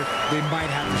together, they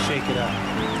might have to shake it up.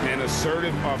 An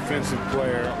assertive offensive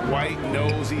player, White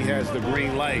knows he has the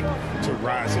green light to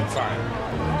rise and fire.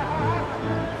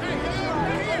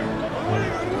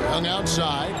 Young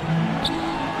outside.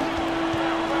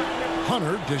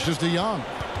 Hunter dishes to Young.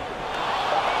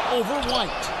 Over White.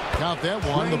 Count that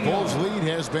one. The Bulls' lead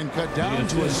has been cut down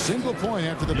to a single point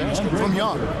after the basket from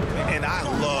Young. And I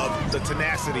love the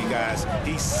tenacity, guys.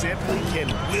 He simply can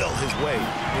will his way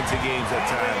into games at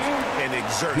times and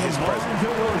exert his presence.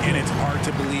 And it's hard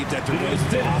to believe that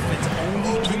DeRozan's offense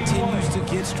only continues to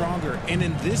get stronger. And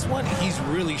in this one, he's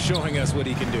really showing us what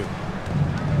he can do.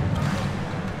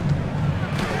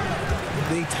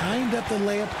 They timed up the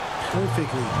layup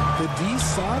perfectly. The D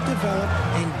saw it develop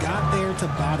and got there to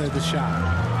bother the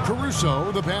shot.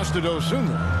 Caruso, the pass to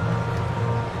Dosunmu.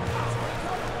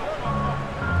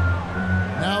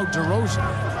 Now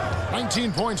DeRozan.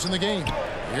 19 points in the game.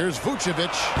 Here's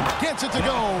Vucevic. Gets it to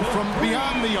go from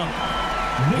beyond the arc.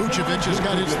 Vucevic has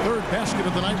got his third basket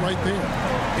of the night right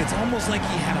there. It's almost like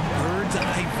he had a bird's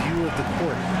eye view of the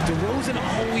court. DeRozan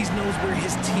always knows where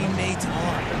his teammates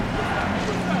are.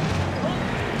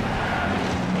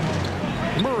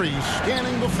 Murray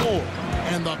scanning the floor,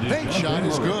 and the bank shot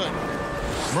is good.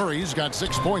 Murray's got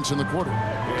 6 points in the quarter.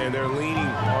 And they're leaning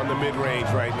on the mid-range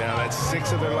right now. That's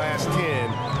 6 of their last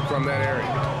 10 from that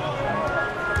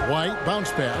area. White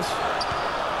bounce pass.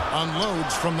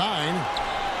 Unloads from 9.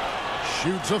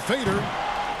 Shoots a fader.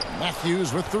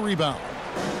 Matthews with the rebound.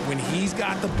 When he's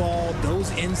got the ball,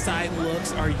 those inside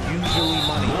looks are usually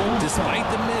money. Despite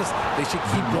the miss, they should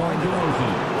keep going to it.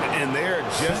 And there,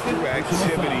 just through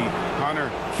activity,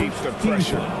 Hunter keeps the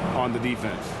pressure on the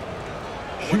defense.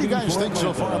 What do you guys think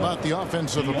so far about the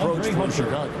offensive approach from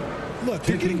Chicago? Look,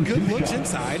 they're getting good looks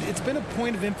inside. It's been a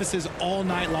point of emphasis all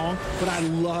night long, but I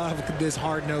love this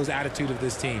hard-nosed attitude of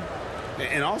this team.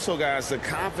 And also, guys, the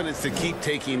confidence to keep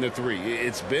taking the three.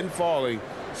 It's been falling,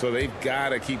 so they've got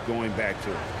to keep going back to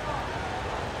it.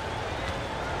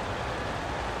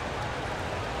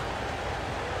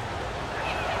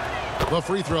 The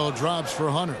free throw drops for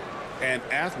Hunter. An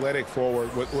athletic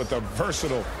forward with a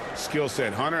versatile skill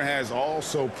set. Hunter has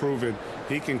also proven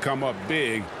he can come up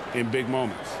big in big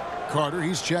moments. Carter,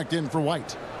 he's checked in for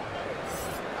White.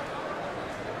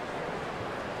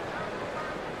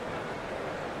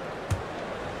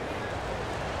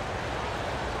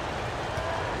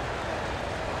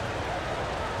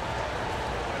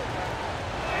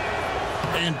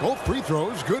 And both free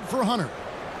throws good for Hunter.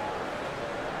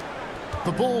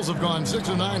 The Bulls have gone 6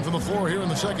 of 9 from the floor here in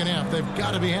the second half. They've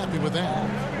got to be happy with that.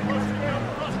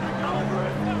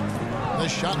 The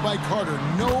shot by Carter,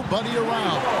 nobody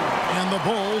around. And the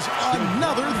Bulls,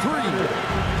 another three.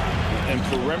 And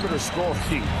perimeter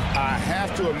scoring, I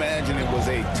have to imagine it was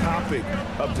a topic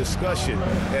of discussion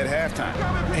at halftime.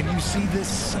 And you see this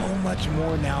so much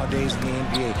more nowadays in the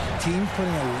NBA. Teams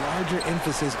putting a larger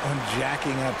emphasis on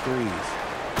jacking up threes.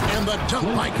 And the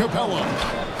dunk by Capella.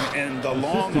 And the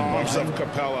long arms of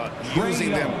Capella,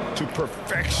 using them to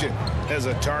perfection as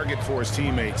a target for his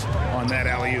teammates on that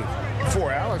alley-oop.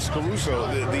 For Alex Caruso,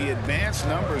 the advanced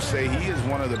numbers say he is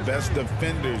one of the best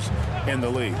defenders in the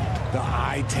league. The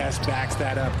eye test backs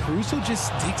that up. Caruso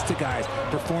just sticks to guys,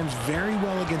 performs very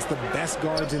well against the best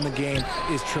guards in the game,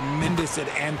 is tremendous at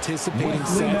anticipating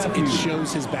sets. It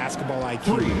shows his basketball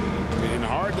IQ. And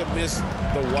hard to miss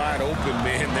the wide open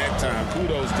man that time.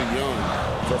 Kudos to Young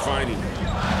for finding him.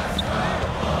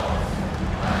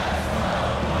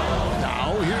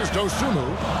 Now here's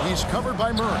Dosunmu. He's covered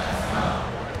by Murray.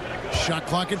 Shot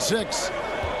clock at 6.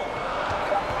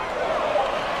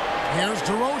 Here's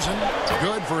DeRozan.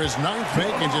 Good for his 9th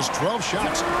make and just 12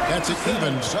 shots. That's an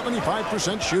even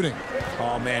 75% shooting.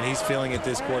 Oh, man, he's feeling it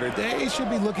this quarter. They should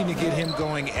be looking to get him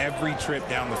going every trip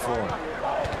down the floor.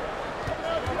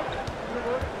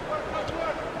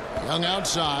 Young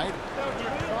outside.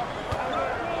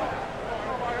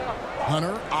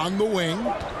 Hunter on the wing.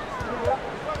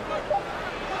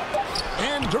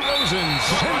 And DeRozan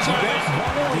sends it back.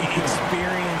 The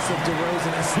experience of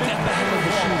DeRozan, a step ahead of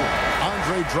the shooter.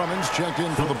 Andre Drummond's checked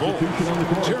in for the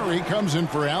Bulls. Terry comes in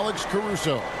for Alex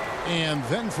Caruso. And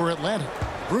then for Atlanta,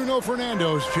 Bruno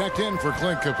Fernando's checked in for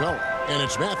Clint Capella. And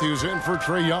it's Matthews in for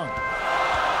Trae Young.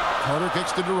 Carter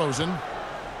kicks to DeRozan.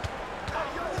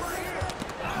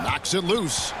 Knocks it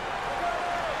loose.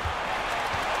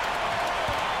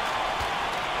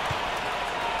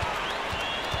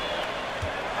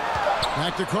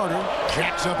 Back to Carter.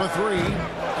 Jacks up a three.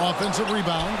 Offensive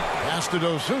rebound. Pass to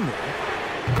Dosunmu.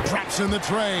 Drops in the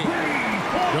tray.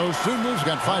 Dosunmu's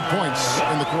got 5 points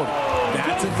in the quarter.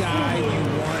 That's a guy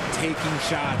you want taking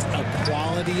shots. A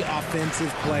quality offensive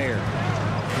player.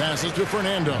 Passes to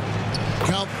Fernando.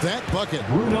 Count that bucket.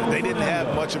 They didn't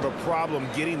have much of a problem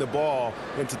getting the ball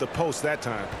into the post that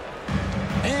time.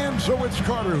 And so it's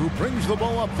Carter who brings the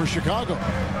ball up for Chicago.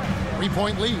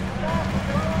 3-point lead.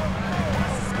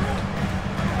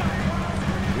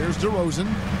 Here's DeRozan.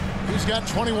 He's got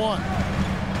 21.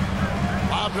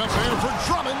 Lobbed up there for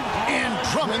Drummond. And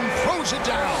Drummond throws it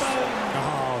down.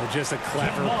 Oh, just a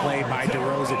clever play by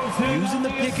DeRozan. Using the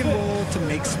pick and roll to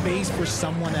make space for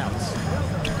someone else.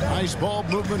 Nice ball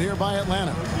movement here by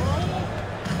Atlanta.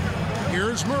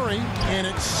 Here's Murray. And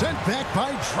it's sent back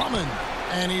by Drummond.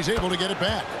 And he's able to get it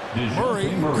back. Murray,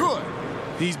 good.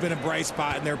 He's been a bright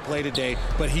spot in their play today,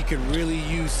 but he could really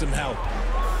use some help.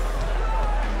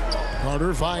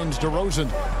 Carter finds DeRozan.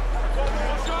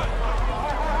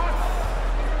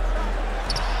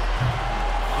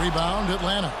 Rebound,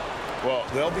 Atlanta. Well,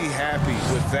 they'll be happy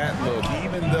with that look,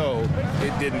 even though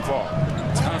it didn't fall.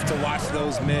 Tough to watch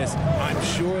those miss. I'm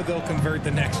sure they'll convert the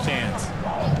next chance.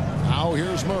 Now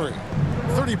here's Murray.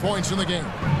 30 points in the game.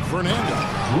 Fernando.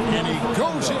 And he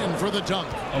goes in for the dunk.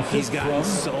 He's gotten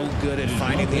so good at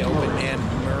finding the open man.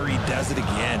 Murray does it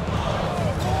again.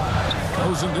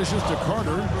 DeRozan dishes to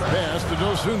Carter. Pass to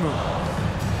Dosunmu.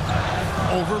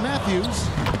 Over Matthews.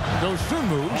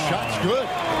 Dosunmu. Shot's good.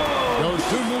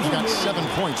 Dosunmu's got 7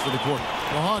 points for the quarter.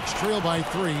 The Hawks trail by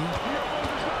 3.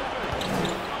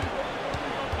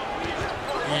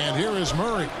 And here is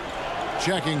Murray.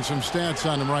 Checking some stats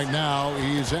on him right now.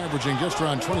 He's averaging just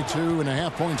around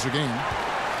 22.5 points a game.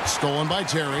 Stolen by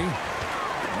Terry.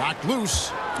 Knocked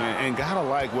loose. And gotta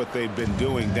like what they've been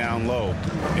doing down low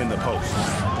in the post.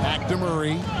 Back to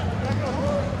Murray.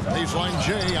 Baseline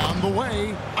J on the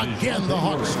way. Again, the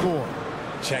Hawks score.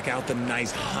 Check out the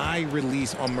nice high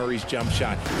release on Murray's jump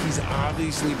shot. He's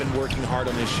obviously been working hard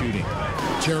on his shooting.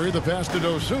 Terry the pass to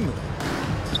Dosunmu.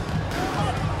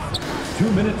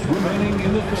 2 minutes remaining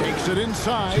in the third. Takes it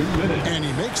inside, and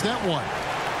he makes that one.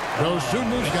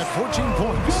 Dosunmu's got 14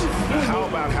 points. How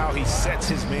about how he sets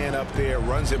his man up there,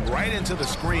 runs him right into the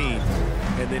screen,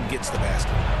 and then gets the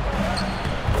basket.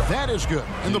 That is good.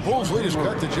 And the Bulls' lead is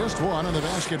cut to just 1 on the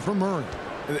basket from Murray.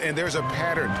 And there's a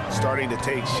pattern starting to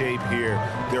take shape here.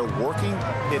 They're working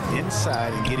it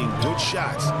inside and getting good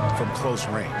shots from close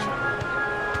range.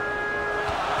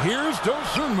 Here's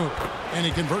Dosunmu, and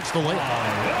he converts the layup.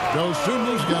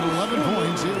 Dosunmu's got 11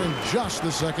 points here in just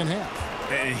the second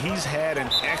half. And he's had an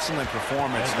excellent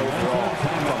performance overall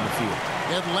from the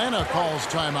field. Atlanta calls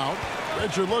timeout.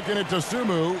 Richard, looking at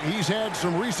Dosunmu, he's had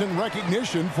some recent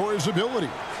recognition for his ability.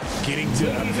 Getting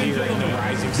to appear in the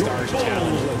Rising Stars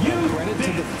Challenge. Credit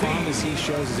to the promise he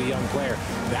shows as a young player.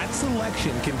 That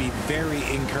selection can be very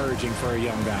encouraging for a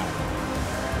young guy.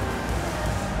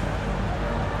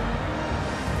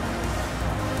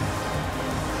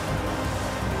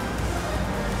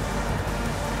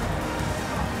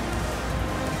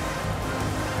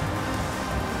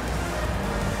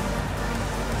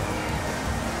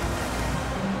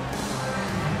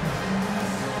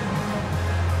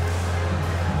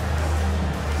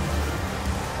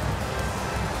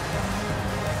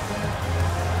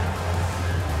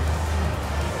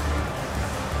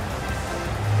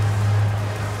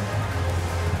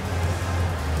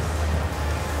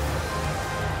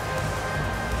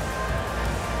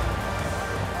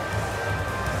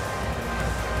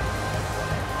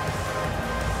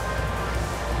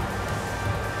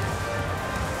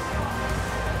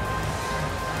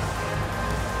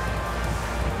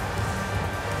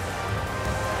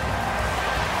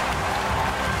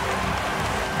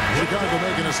 Chicago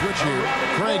making a switch here.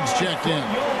 Craig's checked in.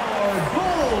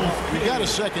 We got a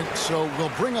second, so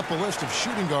we'll bring up a list of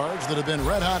shooting guards that have been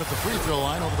red hot at the free throw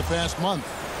line over the past month.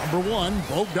 Number 1,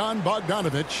 Bogdan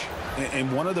Bogdanovic.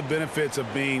 And one of the benefits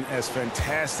of being as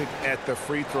fantastic at the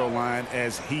free throw line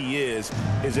as he is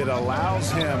it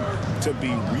allows him to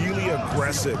be really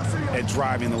aggressive at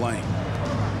driving the lane.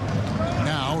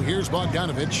 Now, here's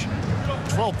Bogdanovic.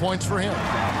 12 points for him.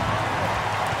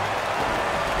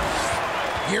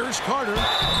 Here's Carter.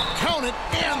 Count it,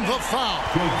 and the foul.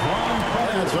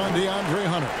 That's on DeAndre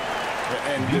Hunter.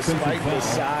 And despite the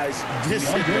size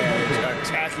disadvantage,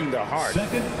 attacking the heart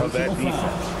of that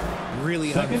defense.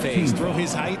 Really unfazed. Throw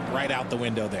his height right out the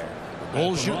window there.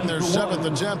 Bulls shooting their 7th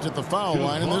attempt at the foul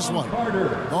line in this one.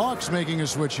 The Hawks making a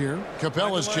switch here.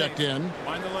 Capella's checked in.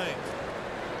 Mind the lanes.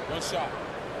 One shot.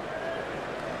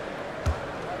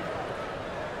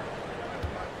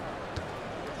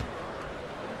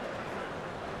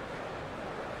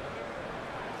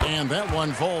 And that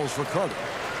one falls for Carter.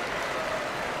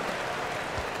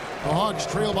 The Hawks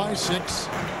trail by 6.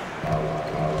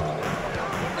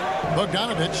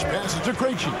 Bogdanovich passes to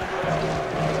Krejci.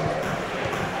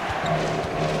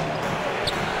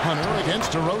 Hunter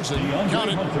against DeRozan.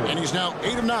 Counted, and he's now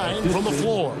 8 of 9 from the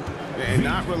floor. And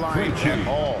not relying at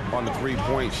all on the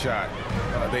three-point shot.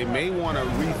 They may want to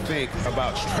rethink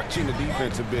about stretching the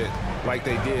defense a bit like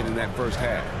they did in that first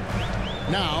half.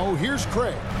 Now, here's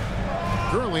Craig.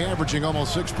 Currently averaging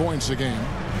almost 6 points a game.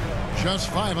 Just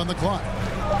 5 on the clock.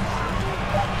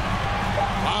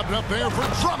 Lobbed up there for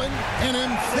Drummond. An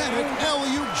emphatic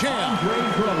alley-oop jam.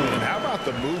 And how about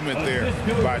the movement there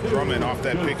by Drummond off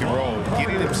that pick and roll,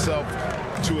 getting himself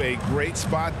to a great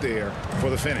spot there for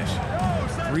the finish.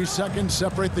 3 seconds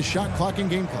separate the shot clock and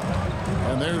game clock.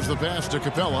 And there's the pass to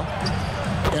Capella.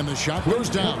 And the shot goes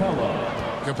down.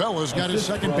 Capella's got his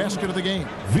second basket of the game.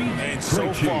 And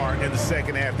so far in the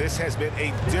second half, this has been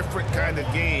a different kind of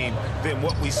game than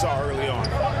what we saw early on.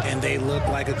 And they look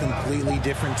like a completely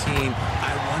different team.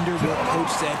 I wonder what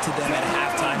coach said to them at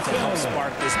halftime to help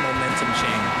spark this momentum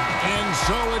change. And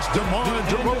so it's DeMar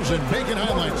DeRozan making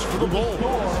highlights for the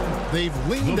Bulls. They've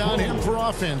leaned on him for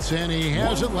offense, and he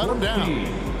hasn't let them down.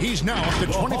 He's now up to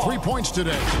 23 points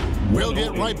today. We'll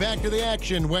get right back to the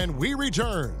action when we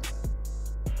return.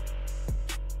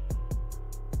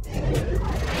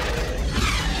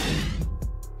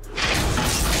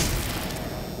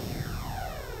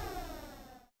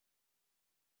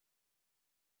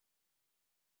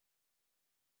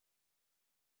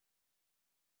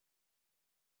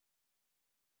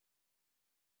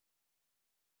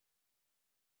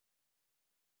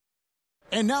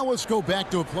 And now let's go back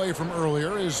to a play from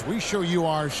earlier as we show you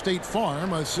our State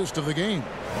Farm assist of the game.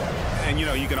 And, you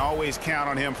know, you can always count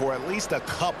on him for at least a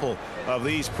couple of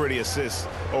these pretty assists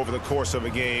over the course of a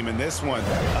game. And this one,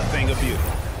 a thing of beauty.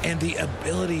 And the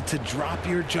ability to drop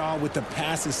your jaw with the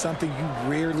pass is something you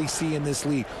rarely see in this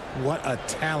league. What a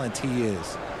talent he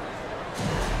is.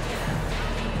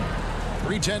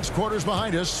 3/10 quarters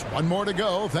behind us. One more to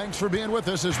go. Thanks for being with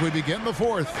us as we begin the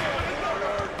fourth.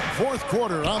 Fourth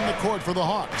quarter on the court for the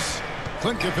Hawks.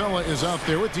 Clint Capella is out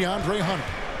there with DeAndre Hunter.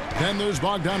 Then there's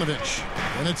Bogdanovich.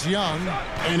 And it's Young.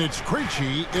 And it's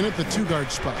Krejci in at the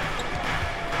 2-guard spot.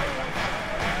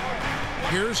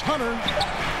 Here's Hunter.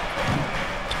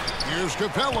 Here's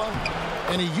Capella.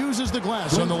 And he uses the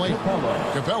glass on the lane.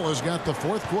 Capella's got the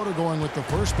fourth quarter going with the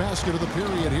first basket of the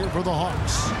period here for the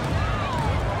Hawks.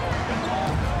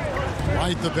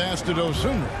 Right the pass to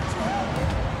Dosunmu.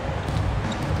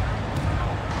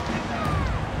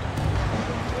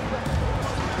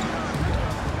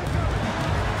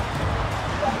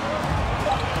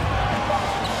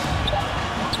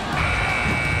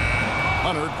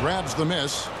 Grabs the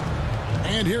miss.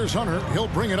 And here's Hunter. He'll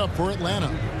bring it up for Atlanta.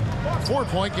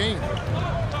 4-point game.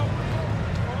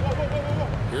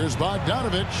 Here's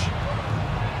Bogdanovich.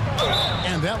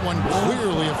 And that one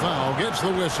clearly a foul. Gets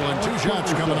the whistle and 2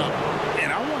 shots coming up.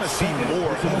 And I want to see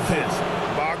more of this.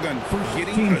 Bogdan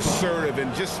getting assertive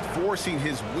and just forcing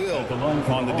his will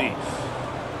on the D.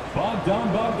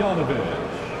 Bogdanovich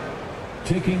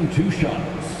taking 2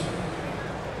 shots.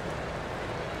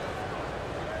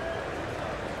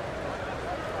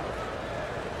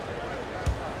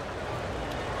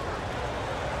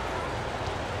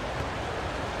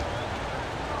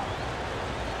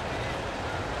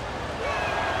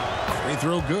 Free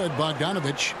throw good,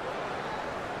 Bogdanovich.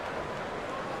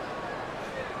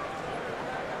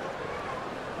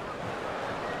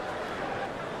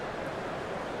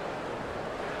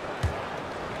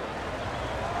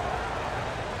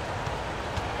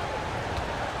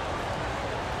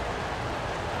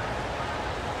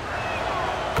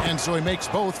 And so he makes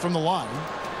both from the line.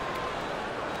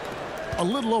 A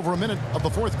little over a minute of the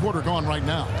fourth quarter gone right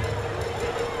now.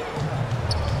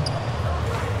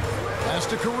 Pass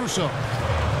to Caruso.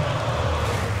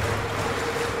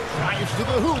 Drives to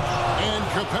the hoop. And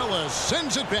Capella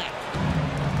sends it back.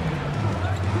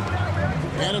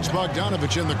 And it's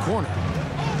Bogdanovich in the corner.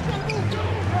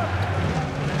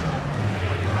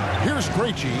 Here's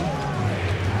Krejci.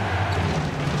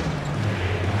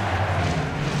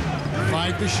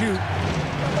 5 to shoot.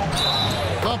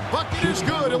 The bucket is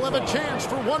good. He'll have a chance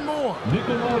for one more.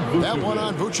 That one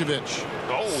on Vucevic.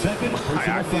 Oh,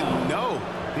 I didn't know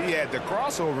he had the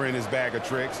crossover in his bag of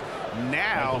tricks.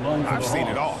 Now I've seen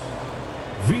it all.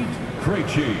 Vit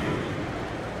Krejci.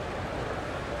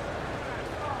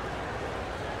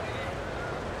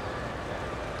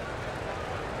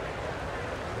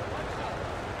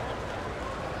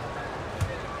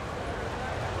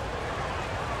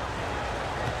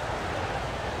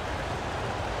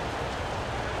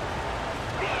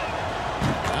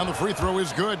 And the free throw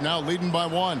is good, now leading by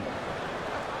 1.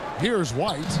 Here's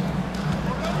White.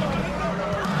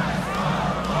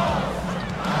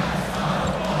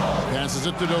 Passes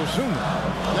it to Dosunmu.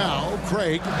 Now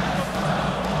Craig.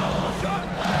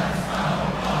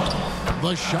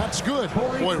 The shot's good.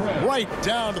 Boy, right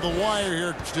down to the wire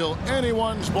here. Still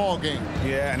anyone's ball game.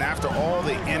 Yeah, and after all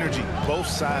the energy both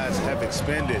sides have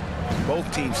expended, both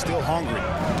teams still hungry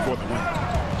for the win.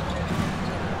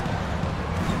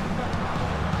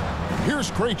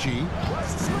 Here's Krejci.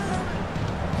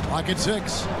 Clock at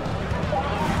 6.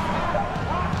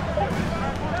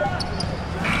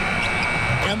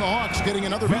 And the Hawks getting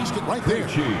another basket right there.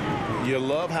 You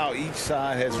love how each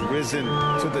side has risen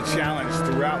to the challenge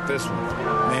throughout this one.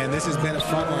 Man, this has been a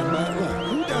fun one. But look,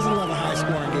 who doesn't love a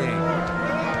high-scoring game?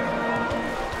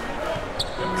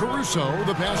 Caruso,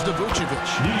 the pass to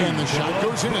Vucevic. And the shot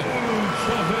goes in.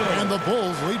 And the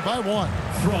Bulls lead by 1.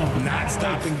 Not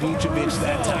stopping Vucevic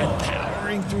that time,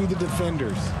 powering through the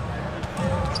defenders.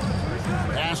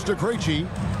 Pass to Krejci.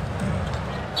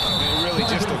 Really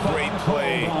just a great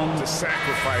play to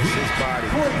sacrifice his body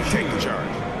and take the charge.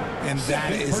 And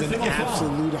that is an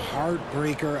absolute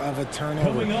heartbreaker of a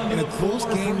turnover. In a close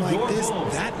game like this,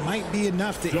 that might be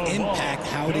enough to impact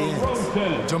how it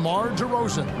ends. DeMar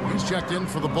DeRozan. He's checked in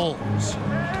for the Bulls.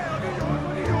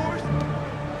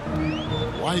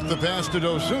 White the pass to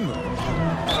Dosunmu.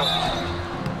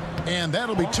 And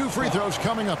that'll be 2 free throws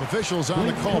coming up. Officials on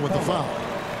the call with the foul.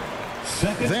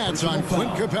 That's on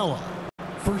Clint Capella.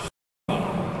 First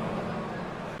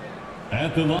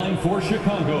at the line for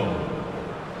Chicago,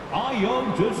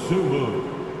 Ayo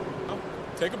Dosunmu.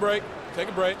 Take a break. Take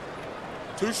a break.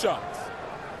 2 shots.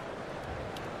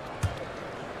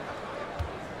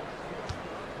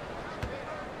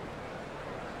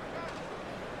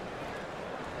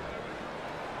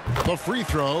 The free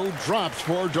throw drops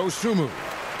for Dosunmu.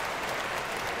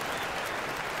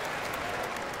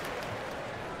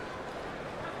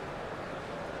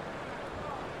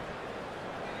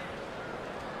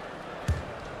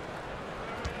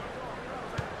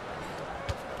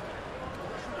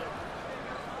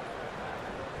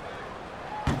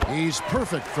 He's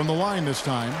perfect from the line this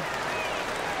time.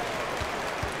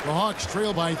 The Hawks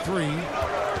trail by 3.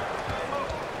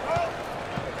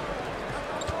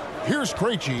 Here's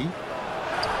Krejci.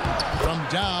 From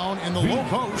down in the low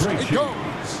post, it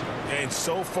goes. And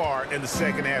so far in the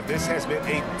second half, this has been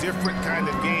a different kind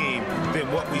of game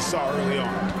than what we saw early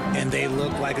on. And they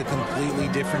look like a completely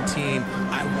different team.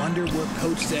 I wonder what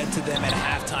coach said to them at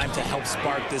halftime to help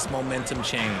spark this momentum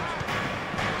change.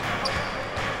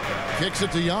 Kicks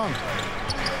it to Young.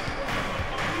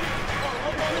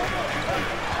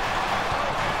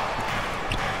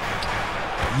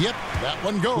 Yep, that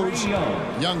one goes.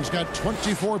 Young's got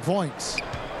 24 points.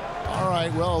 All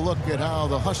right, well, look at how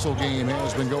the hustle game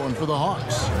has been going for the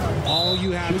Hawks. All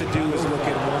you have to do is look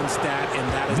at one stat, and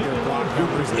that is their block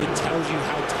numbers. It tells you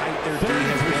how tight their D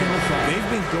has been. They've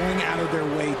been going out of their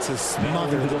way to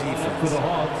smother the defense.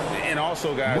 And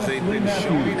also, guys, they've been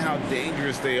showing how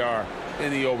dangerous they are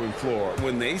in the open floor.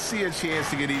 When they see a chance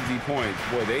to get easy points,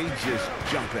 boy, they just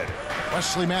jump at it.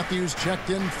 Wesley Matthews checked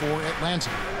in for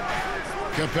Atlanta.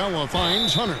 Capella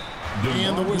finds Hunter.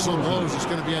 And the whistle blows. It's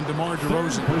going to be on DeMar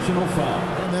DeRozan. Personal foul.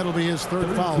 And that'll be his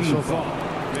 3rd foul so far.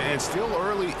 And still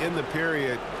early in the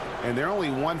period, and they're only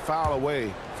 1 foul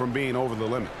away from being over the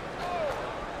limit.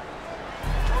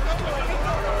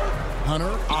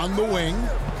 Hunter on the wing.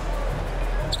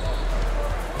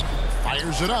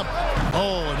 Fires it up.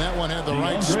 Oh, and that one had the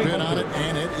right spin on it,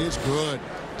 and it is good.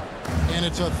 And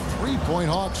it's a 3-point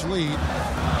Hawks lead.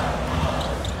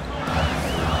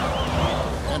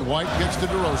 And White gets to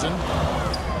DeRozan.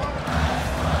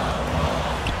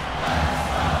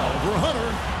 Over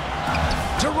Hunter.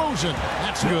 DeRozan.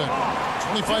 That's good.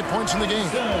 25 points in the game.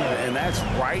 And that's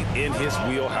right in his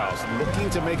wheelhouse. Looking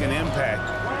to make an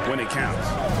impact when it counts.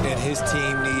 And his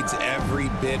team needs every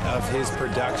bit of his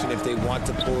production if they want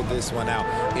to pull this one out.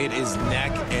 It is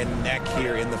neck and neck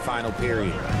here in the final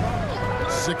period.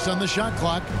 6 on the shot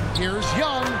clock. Here's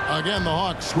Young. Again, the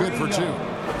Hawks good for 2.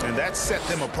 And that set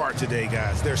them apart today,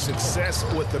 guys. Their success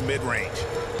with the mid-range.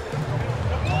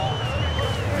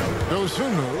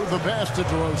 Dosunmu, the pass to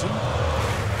DeRozan.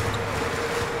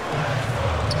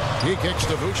 He kicks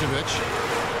to Vucevic.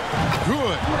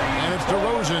 Good. And it's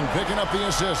DeRozan picking up the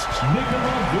assist.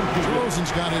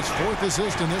 DeRozan's got his 4th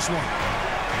assist in this one.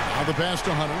 Now the pass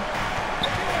to Hunter.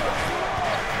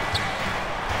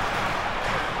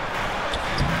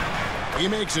 He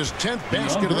makes his 10th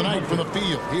basket of the night from the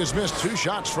field. He has missed 2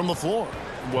 shots from the floor.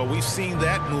 Well, we've seen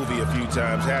that movie a few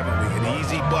times, haven't we? An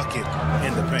easy bucket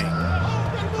in the paint.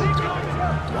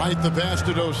 White the pass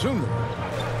to Dosunmu.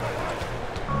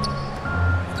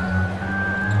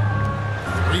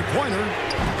 Three-pointer.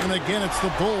 And again, it's the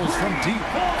Bulls from deep.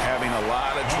 Having a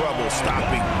lot of trouble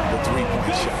stopping the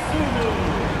three-point shot.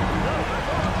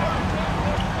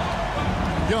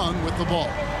 Young with the ball.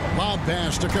 Lob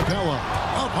pass to Capella.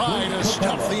 Up high to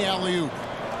stuff the alley-oop.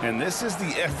 And this is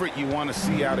the effort you want to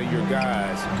see out of your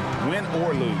guys, win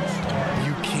or lose.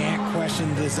 You can't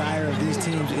question the desire of these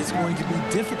teams. It's going to be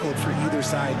difficult for either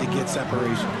side to get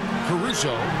separation.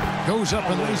 Caruso goes up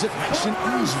and lays it nice and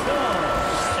easy.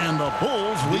 And the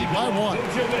Bulls lead by one.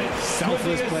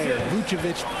 Selfless player.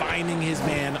 Vucevic finding his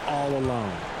man all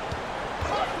alone.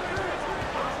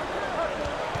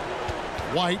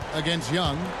 White against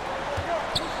Young.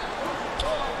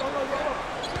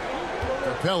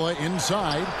 Capella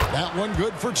inside. That one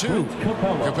good for two.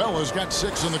 Capella's got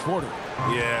 6 in the quarter.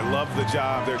 Yeah, love the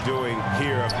job they're doing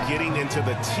here of getting into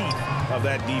the teeth of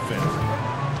that defense.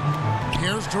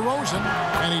 Here's DeRozan,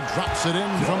 and he drops it in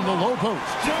from the low post.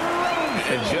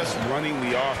 And just running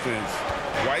the offense.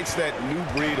 White's that new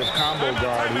breed of combo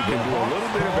guard who can do a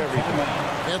little bit of everything.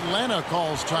 Atlanta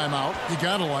calls timeout. You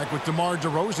gotta like what DeMar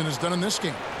DeRozan has done in this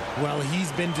game. Well,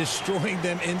 he's been destroying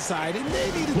them inside, and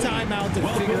they need a timeout to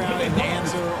figure out an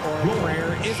answer or a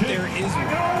prayer if there is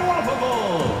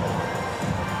one.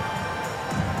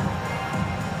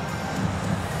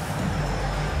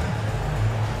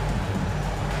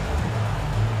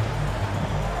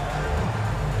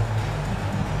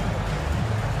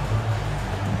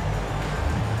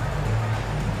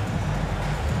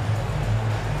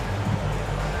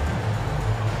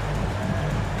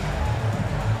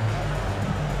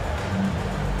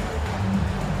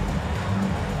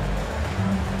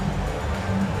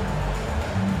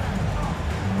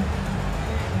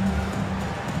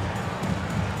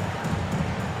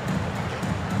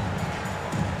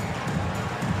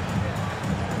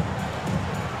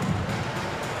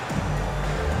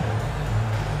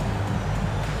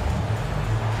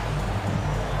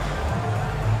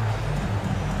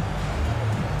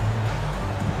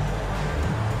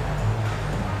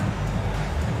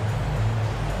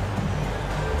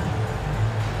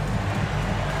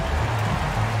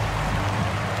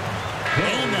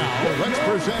 Let's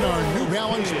present our New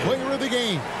Balance Player of the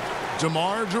Game,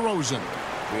 DeMar DeRozan.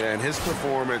 Yeah, and his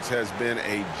performance has been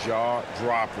a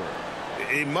jaw-dropper.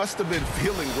 He must have been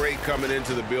feeling great coming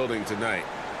into the building tonight,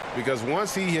 because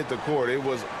once he hit the court, it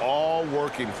was all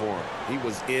working for him. He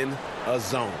was in a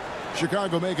zone.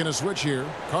 Chicago making a switch here.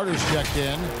 Carter's checked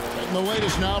in. And the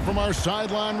latest now from our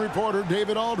sideline reporter,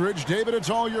 David Aldridge. David, it's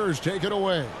all yours. Take it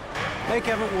away. Hey,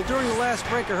 Kevin. Well, during the last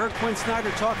break, I heard Quinn Snyder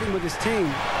talking with his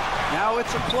team. Now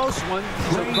it's a close one,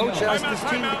 so Coach asked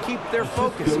his team to keep their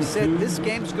focus. He said this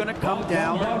game's going to come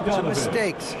down to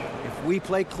mistakes. If we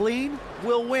play clean,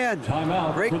 we'll win.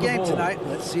 Great game tonight.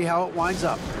 Let's see how it winds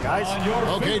up. Guys?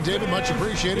 Okay, David, much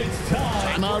appreciated.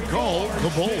 Timeout call, the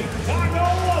Bulls.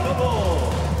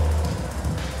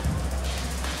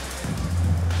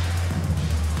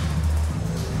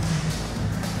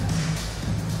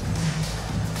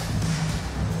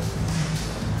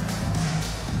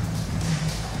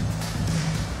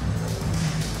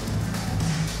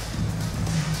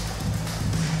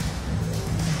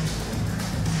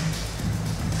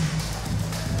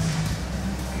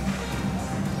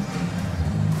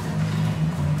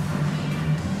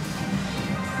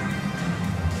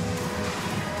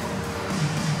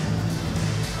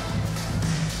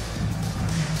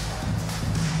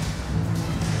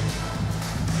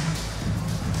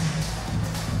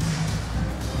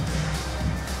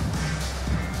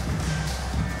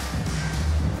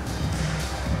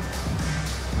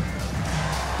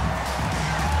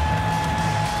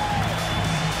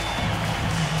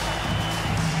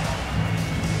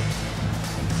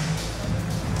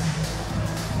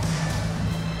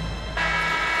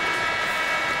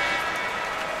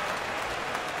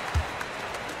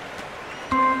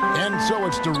 And so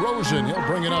it's DeRozan. He'll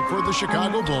bring it up for the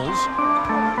Chicago Bulls.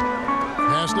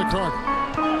 Pass to Carter.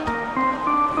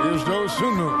 Here's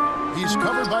Dosunmu. He's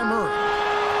covered by Murray.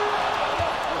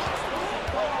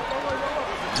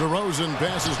 DeRozan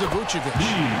passes to Vucevic.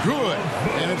 Good.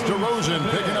 And it's DeRozan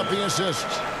picking up the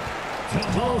assists.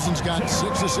 DeRozan's got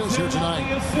 6 assists here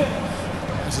tonight.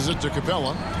 Passes it to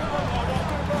Capella.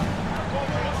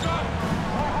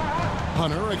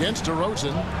 Hunter against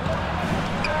DeRozan.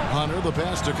 Hunter, the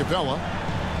pass to Capella.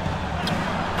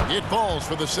 It falls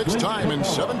for the 6th time in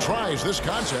 7 tries this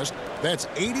contest. That's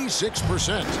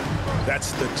 86%.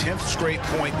 That's the 10th straight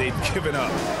point they've given up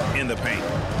in the paint.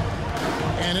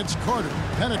 And it's Carter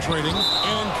penetrating,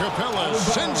 and Capella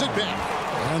sends it back.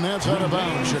 And that's out of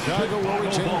bounds. Chicago will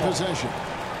retain possession.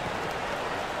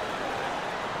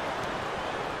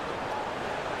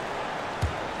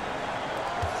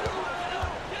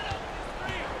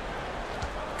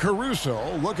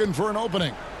 Caruso looking for an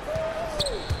opening.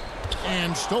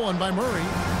 And stolen by Murray.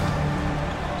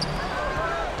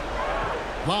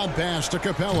 Lob pass to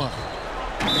Capella.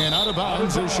 And out of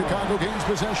bounds as Chicago gains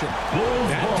possession.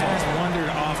 That pass wandered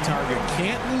off target.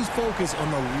 Can't lose focus on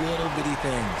the little bitty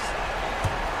things.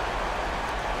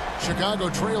 Chicago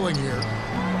trailing here.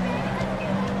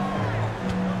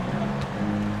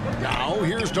 Now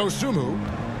here's Dosunmu.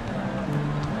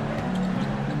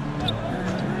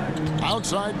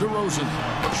 Outside DeRozan.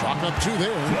 Chalk up 2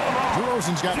 there.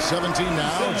 DeRozan's got 17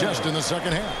 now just in the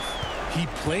second half. He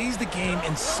plays the game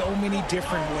in so many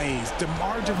different ways.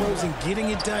 DeMar DeRozan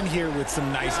getting it done here with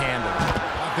some nice handles.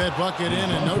 Got that bucket in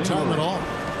no time at all.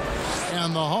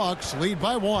 And the Hawks lead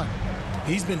by 1.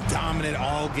 He's been dominant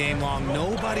all game long.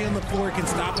 Nobody on the floor can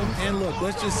stop him. And look,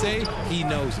 let's just say he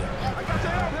knows it.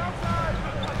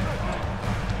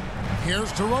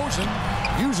 Here's DeRozan.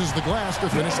 Uses the glass to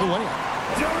finish the layup.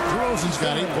 DeRozan's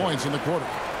got 8 points in the quarter.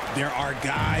 There are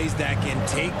guys that can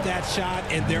take that shot,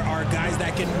 and there are guys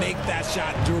that can make that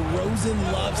shot.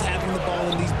 DeRozan loves having the ball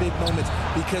in these big moments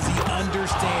because he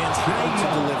understands how to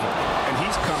deliver. And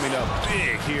he's coming up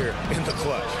big here in the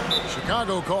clutch.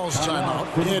 Chicago calls timeout.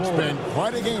 It's been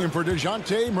quite a game for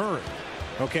DeJounte Murray.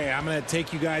 Okay, I'm going to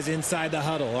take you guys inside the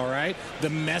huddle, all right? The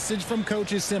message from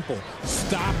Coach is simple.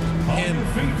 Stop him. On your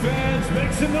feet, fans,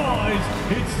 make some noise.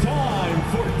 It's time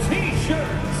for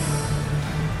T-shirts.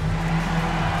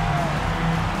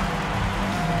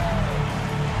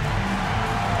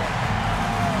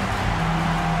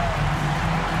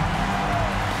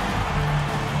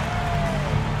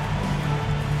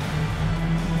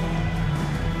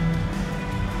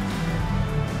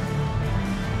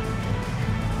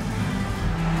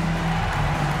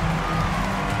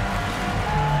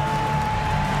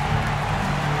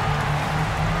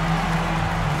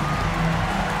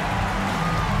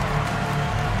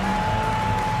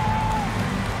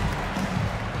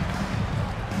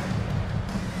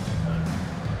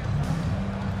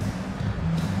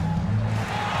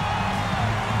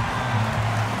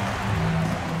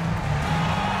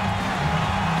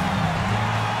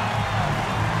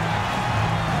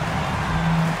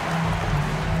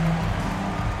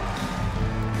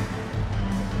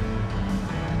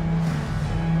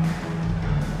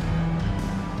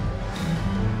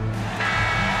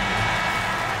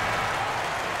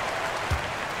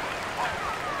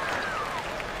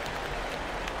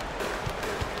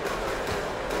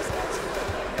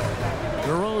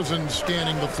 DeRozan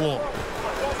scanning the floor.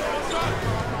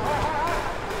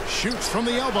 Shoots from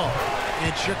the elbow.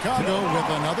 And Chicago with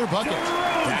another bucket.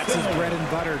 That's his bread and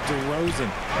butter, DeRozan,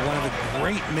 one of the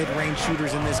great mid-range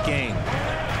shooters in this game.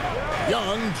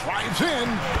 Young drives in,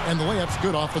 and the layup's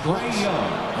good off the glass.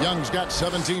 Young's got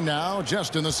 17 now,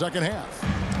 just in the second half.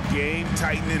 Game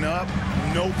tightening up,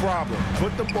 no problem.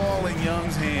 Put the ball in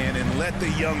Young's hand and let the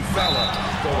young fella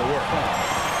go to work.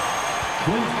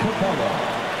 Clint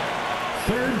Capella.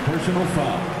 Third personal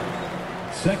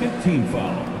foul. Second team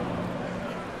foul.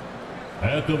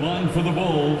 At the line for the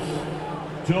Bulls,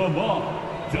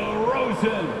 DeMar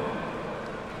DeRozan.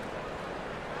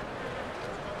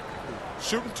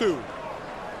 Shooting 2.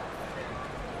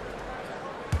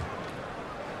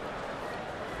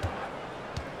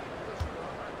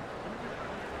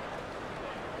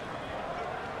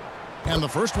 And the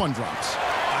first one drops.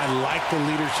 I like the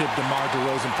leadership DeMar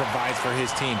DeRozan provides for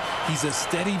his team. He's a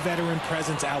steady veteran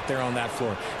presence out there on that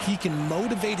floor. He can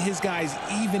motivate his guys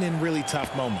even in really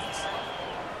tough moments.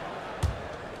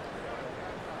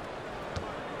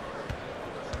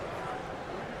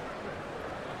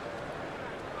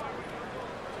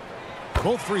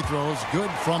 Both free throws good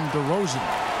from DeRozan.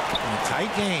 In a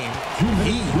tight game,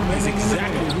 he is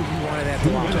exactly who he wanted at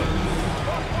the line.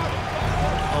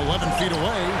 11 feet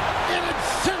away, and it's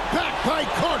sent back by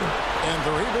Carter. And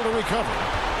they're able to recover.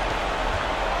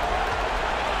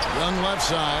 Young left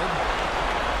side.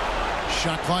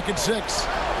 Shot clock at 6.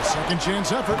 A second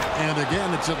chance effort. And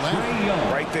again, it's Atlanta.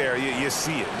 Right there, you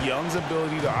see it. Young's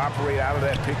ability to operate out of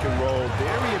that pick and roll,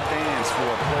 very advanced for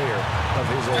a player of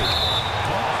his age.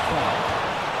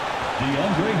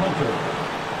 DeAndre Hunter.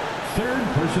 Third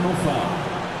personal foul.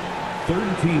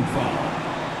 Third team foul.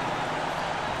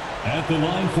 At the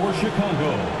line for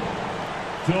Chicago,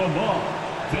 DeMar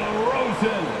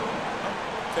DeRozan.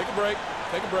 Take a break.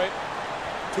 Take a break.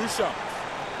 2 shots.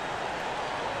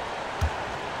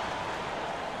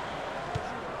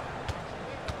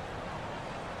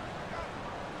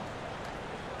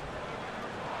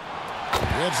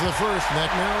 It's the first.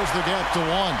 That narrows the gap to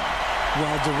 1.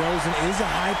 Well, DeRozan is a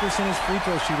high percentage free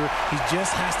throw shooter. He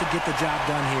just has to get the job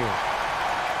done here.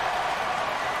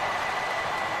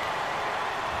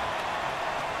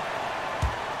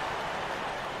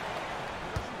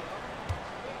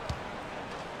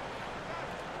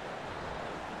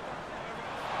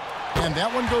 And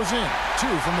that one goes in. 2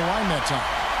 from the line that time.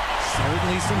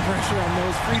 Certainly some pressure on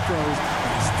those free throws,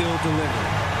 but still delivering.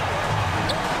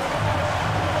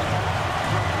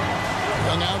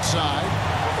 Young outside.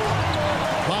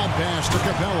 Bob pass to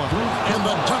Capella. And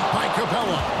the dunk by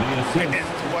Capella. And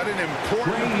what an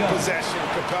important possession.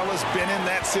 Capella's been in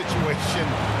that situation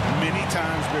many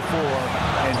times before,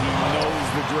 and he knows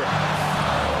the drill.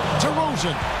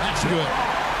 DeRozan. That's good.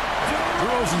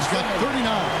 DeRozan's got 39.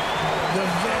 The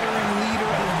veteran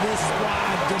leader of this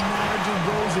squad, DeMar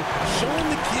DeRozan, showing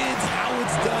the kids how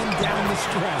it's done down the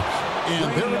stretch.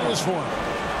 And there it is for him.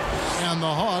 And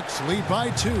the Hawks lead by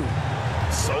 2.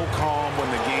 So calm when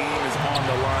the game is on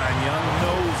the line. Young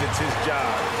knows it's his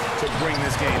job to bring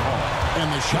this game home.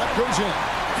 And the shot goes in.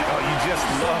 Oh, you just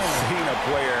love seeing a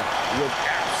player with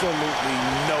absolutely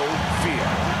no fear.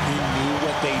 He knew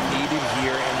what they needed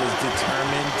here and was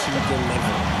determined to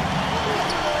deliver.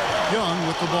 Young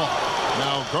with the ball.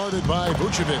 Now guarded by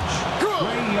Vucevic. Good.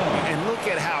 And look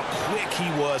at how quick he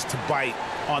was to bite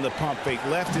on the pump fake.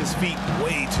 Left his feet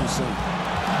way too soon.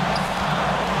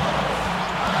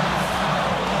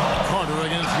 Carter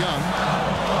against Young.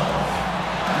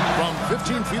 From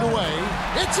 15 feet away.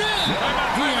 It's in.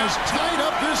 He has tied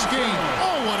up this game.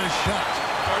 Oh, what a shot.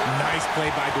 Nice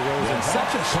play by DeRozan.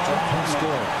 Such a strong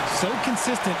scorer. So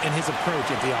consistent in his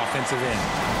approach at the offensive end.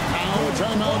 Now a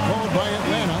timeout called by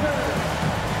Atlanta.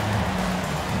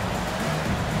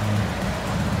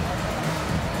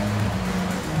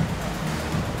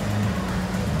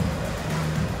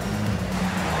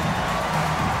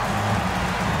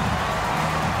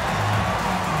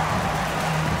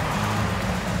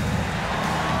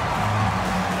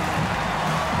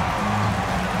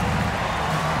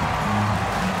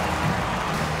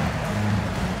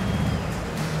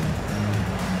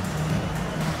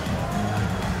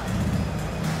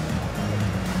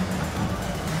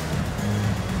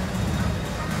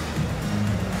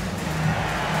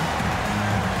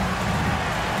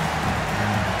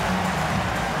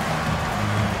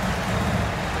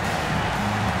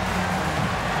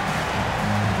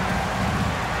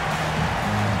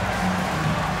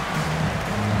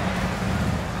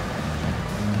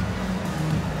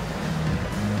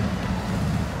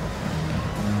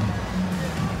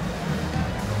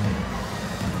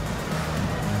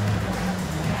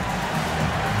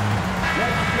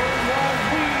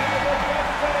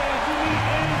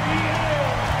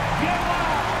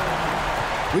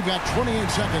 We've got 28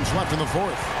 seconds left in the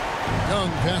fourth.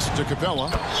 Young pass to Capella.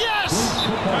 Yes!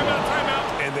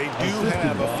 Timeout. And they do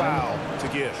have a foul to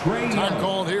give. Time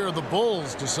called here. The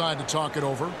Bulls decide to talk it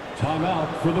over.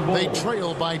 Timeout for the Bulls. They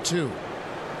trail by 2.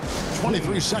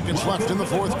 23 seconds left in the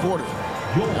fourth quarter.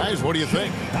 Guys, what do you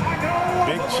think?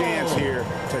 Big chance here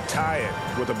to tie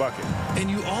it with a bucket. And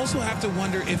you also have to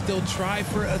wonder if they'll try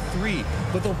for a 3,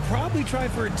 but they'll probably try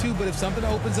for a 2. But if something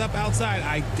opens up outside,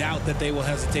 I doubt that they will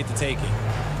hesitate to take it.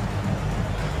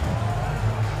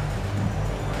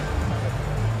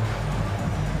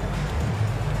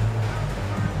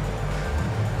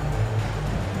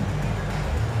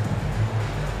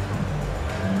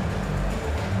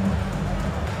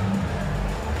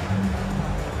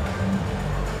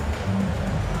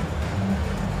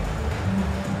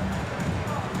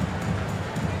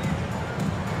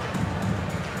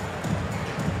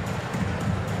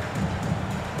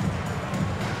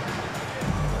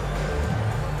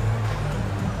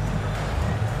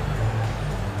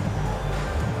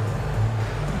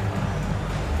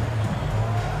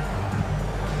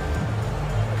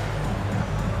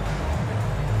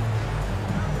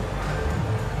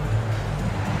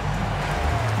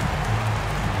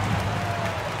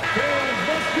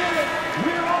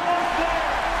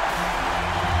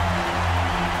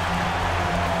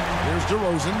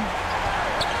 DeRozan.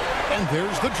 And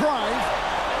there's the drive.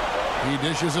 He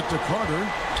dishes it to Carter.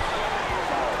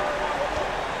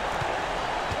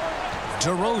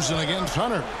 DeRozan against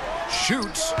Hunter.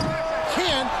 Shoots.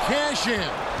 Can't cash in.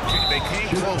 They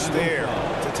came close there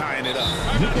to tying it up.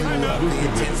 Love the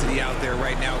intensity out there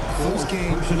right now. Close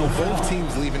game. Both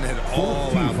teams leaving it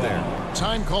all out there.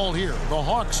 Time called here. The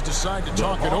Hawks decide to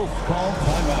talk it over.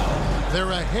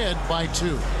 They're ahead by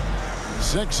 2.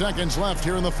 6 seconds left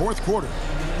here in the fourth quarter.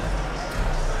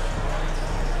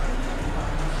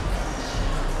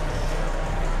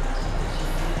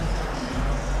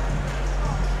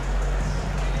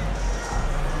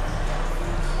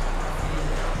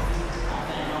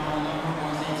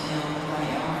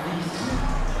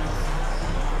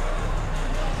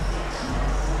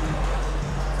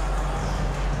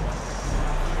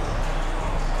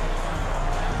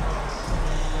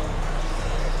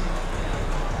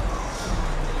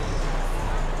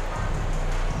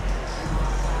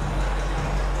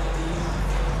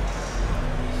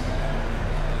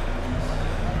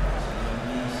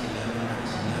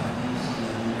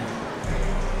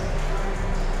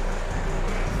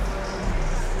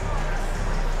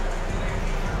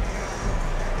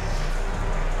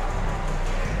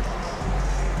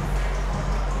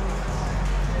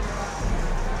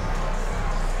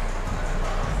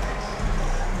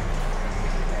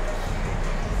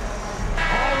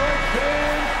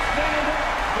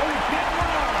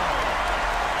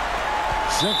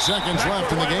 6 seconds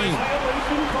left in the game.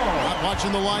 Not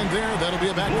watching the line there. That'll be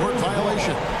a backcourt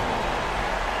violation.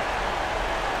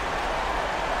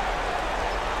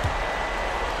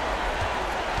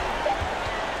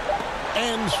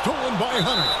 And stolen by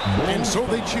Hunter. And so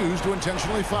they choose to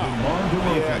intentionally foul.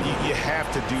 Yeah, you have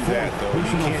to do that, though. You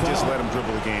can't just let them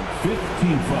dribble the game.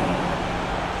 15 foul.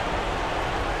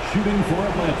 Shooting for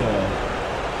Atlanta,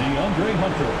 DeAndre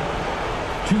Hunter.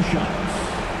 2 shots.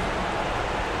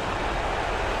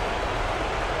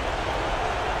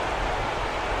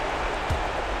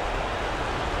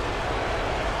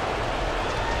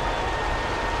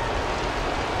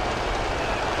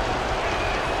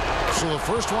 So the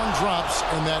first one drops,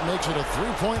 and that makes it a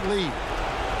 3-point lead.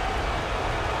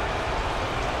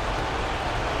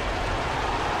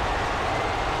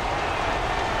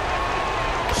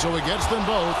 So he gets them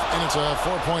both, and it's a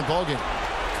 4-point ball game.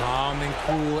 Calm and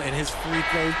cool, and his free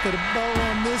throw put a bow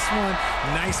on this one.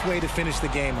 Nice way to finish the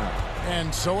game up.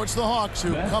 And so it's the Hawks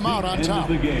who come out on top.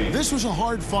 This was a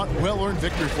hard-fought, well-earned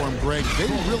victory for them, Greg. They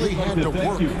really had to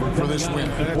work for this win.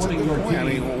 That's a good point. I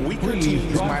mean, weaker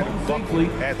teams might have buckled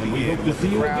at the end with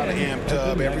the crowd amped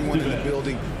up, everyone in the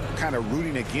building kind of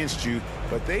rooting against you,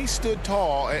 but they stood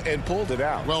tall and pulled it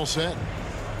out. Well said.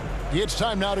 It's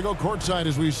time now to go courtside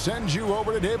as we send you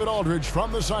over to David Aldridge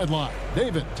from the sideline.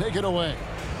 David, take it away.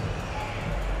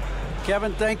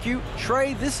 Kevin, thank you.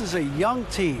 Trey, this is a young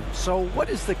team. So what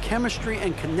is the chemistry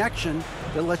and connection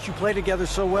that lets you play together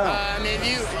so well? I mean,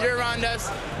 you're around us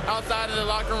outside of the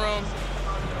locker room.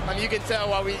 You can tell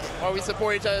why we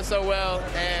support each other so well,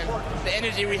 and the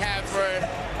energy we have for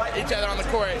each other on the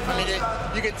court. I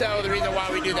mean, you can tell the reason why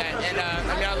we do that. And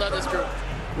I mean, I love this group.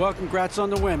 Well, congrats on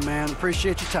the win, man.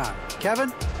 Appreciate your time. Kevin?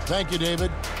 Thank you,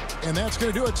 David. And that's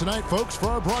going to do it tonight, folks, for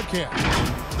our broadcast.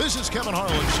 This is Kevin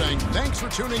Harlan saying thanks for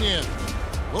tuning in.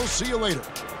 We'll see you later.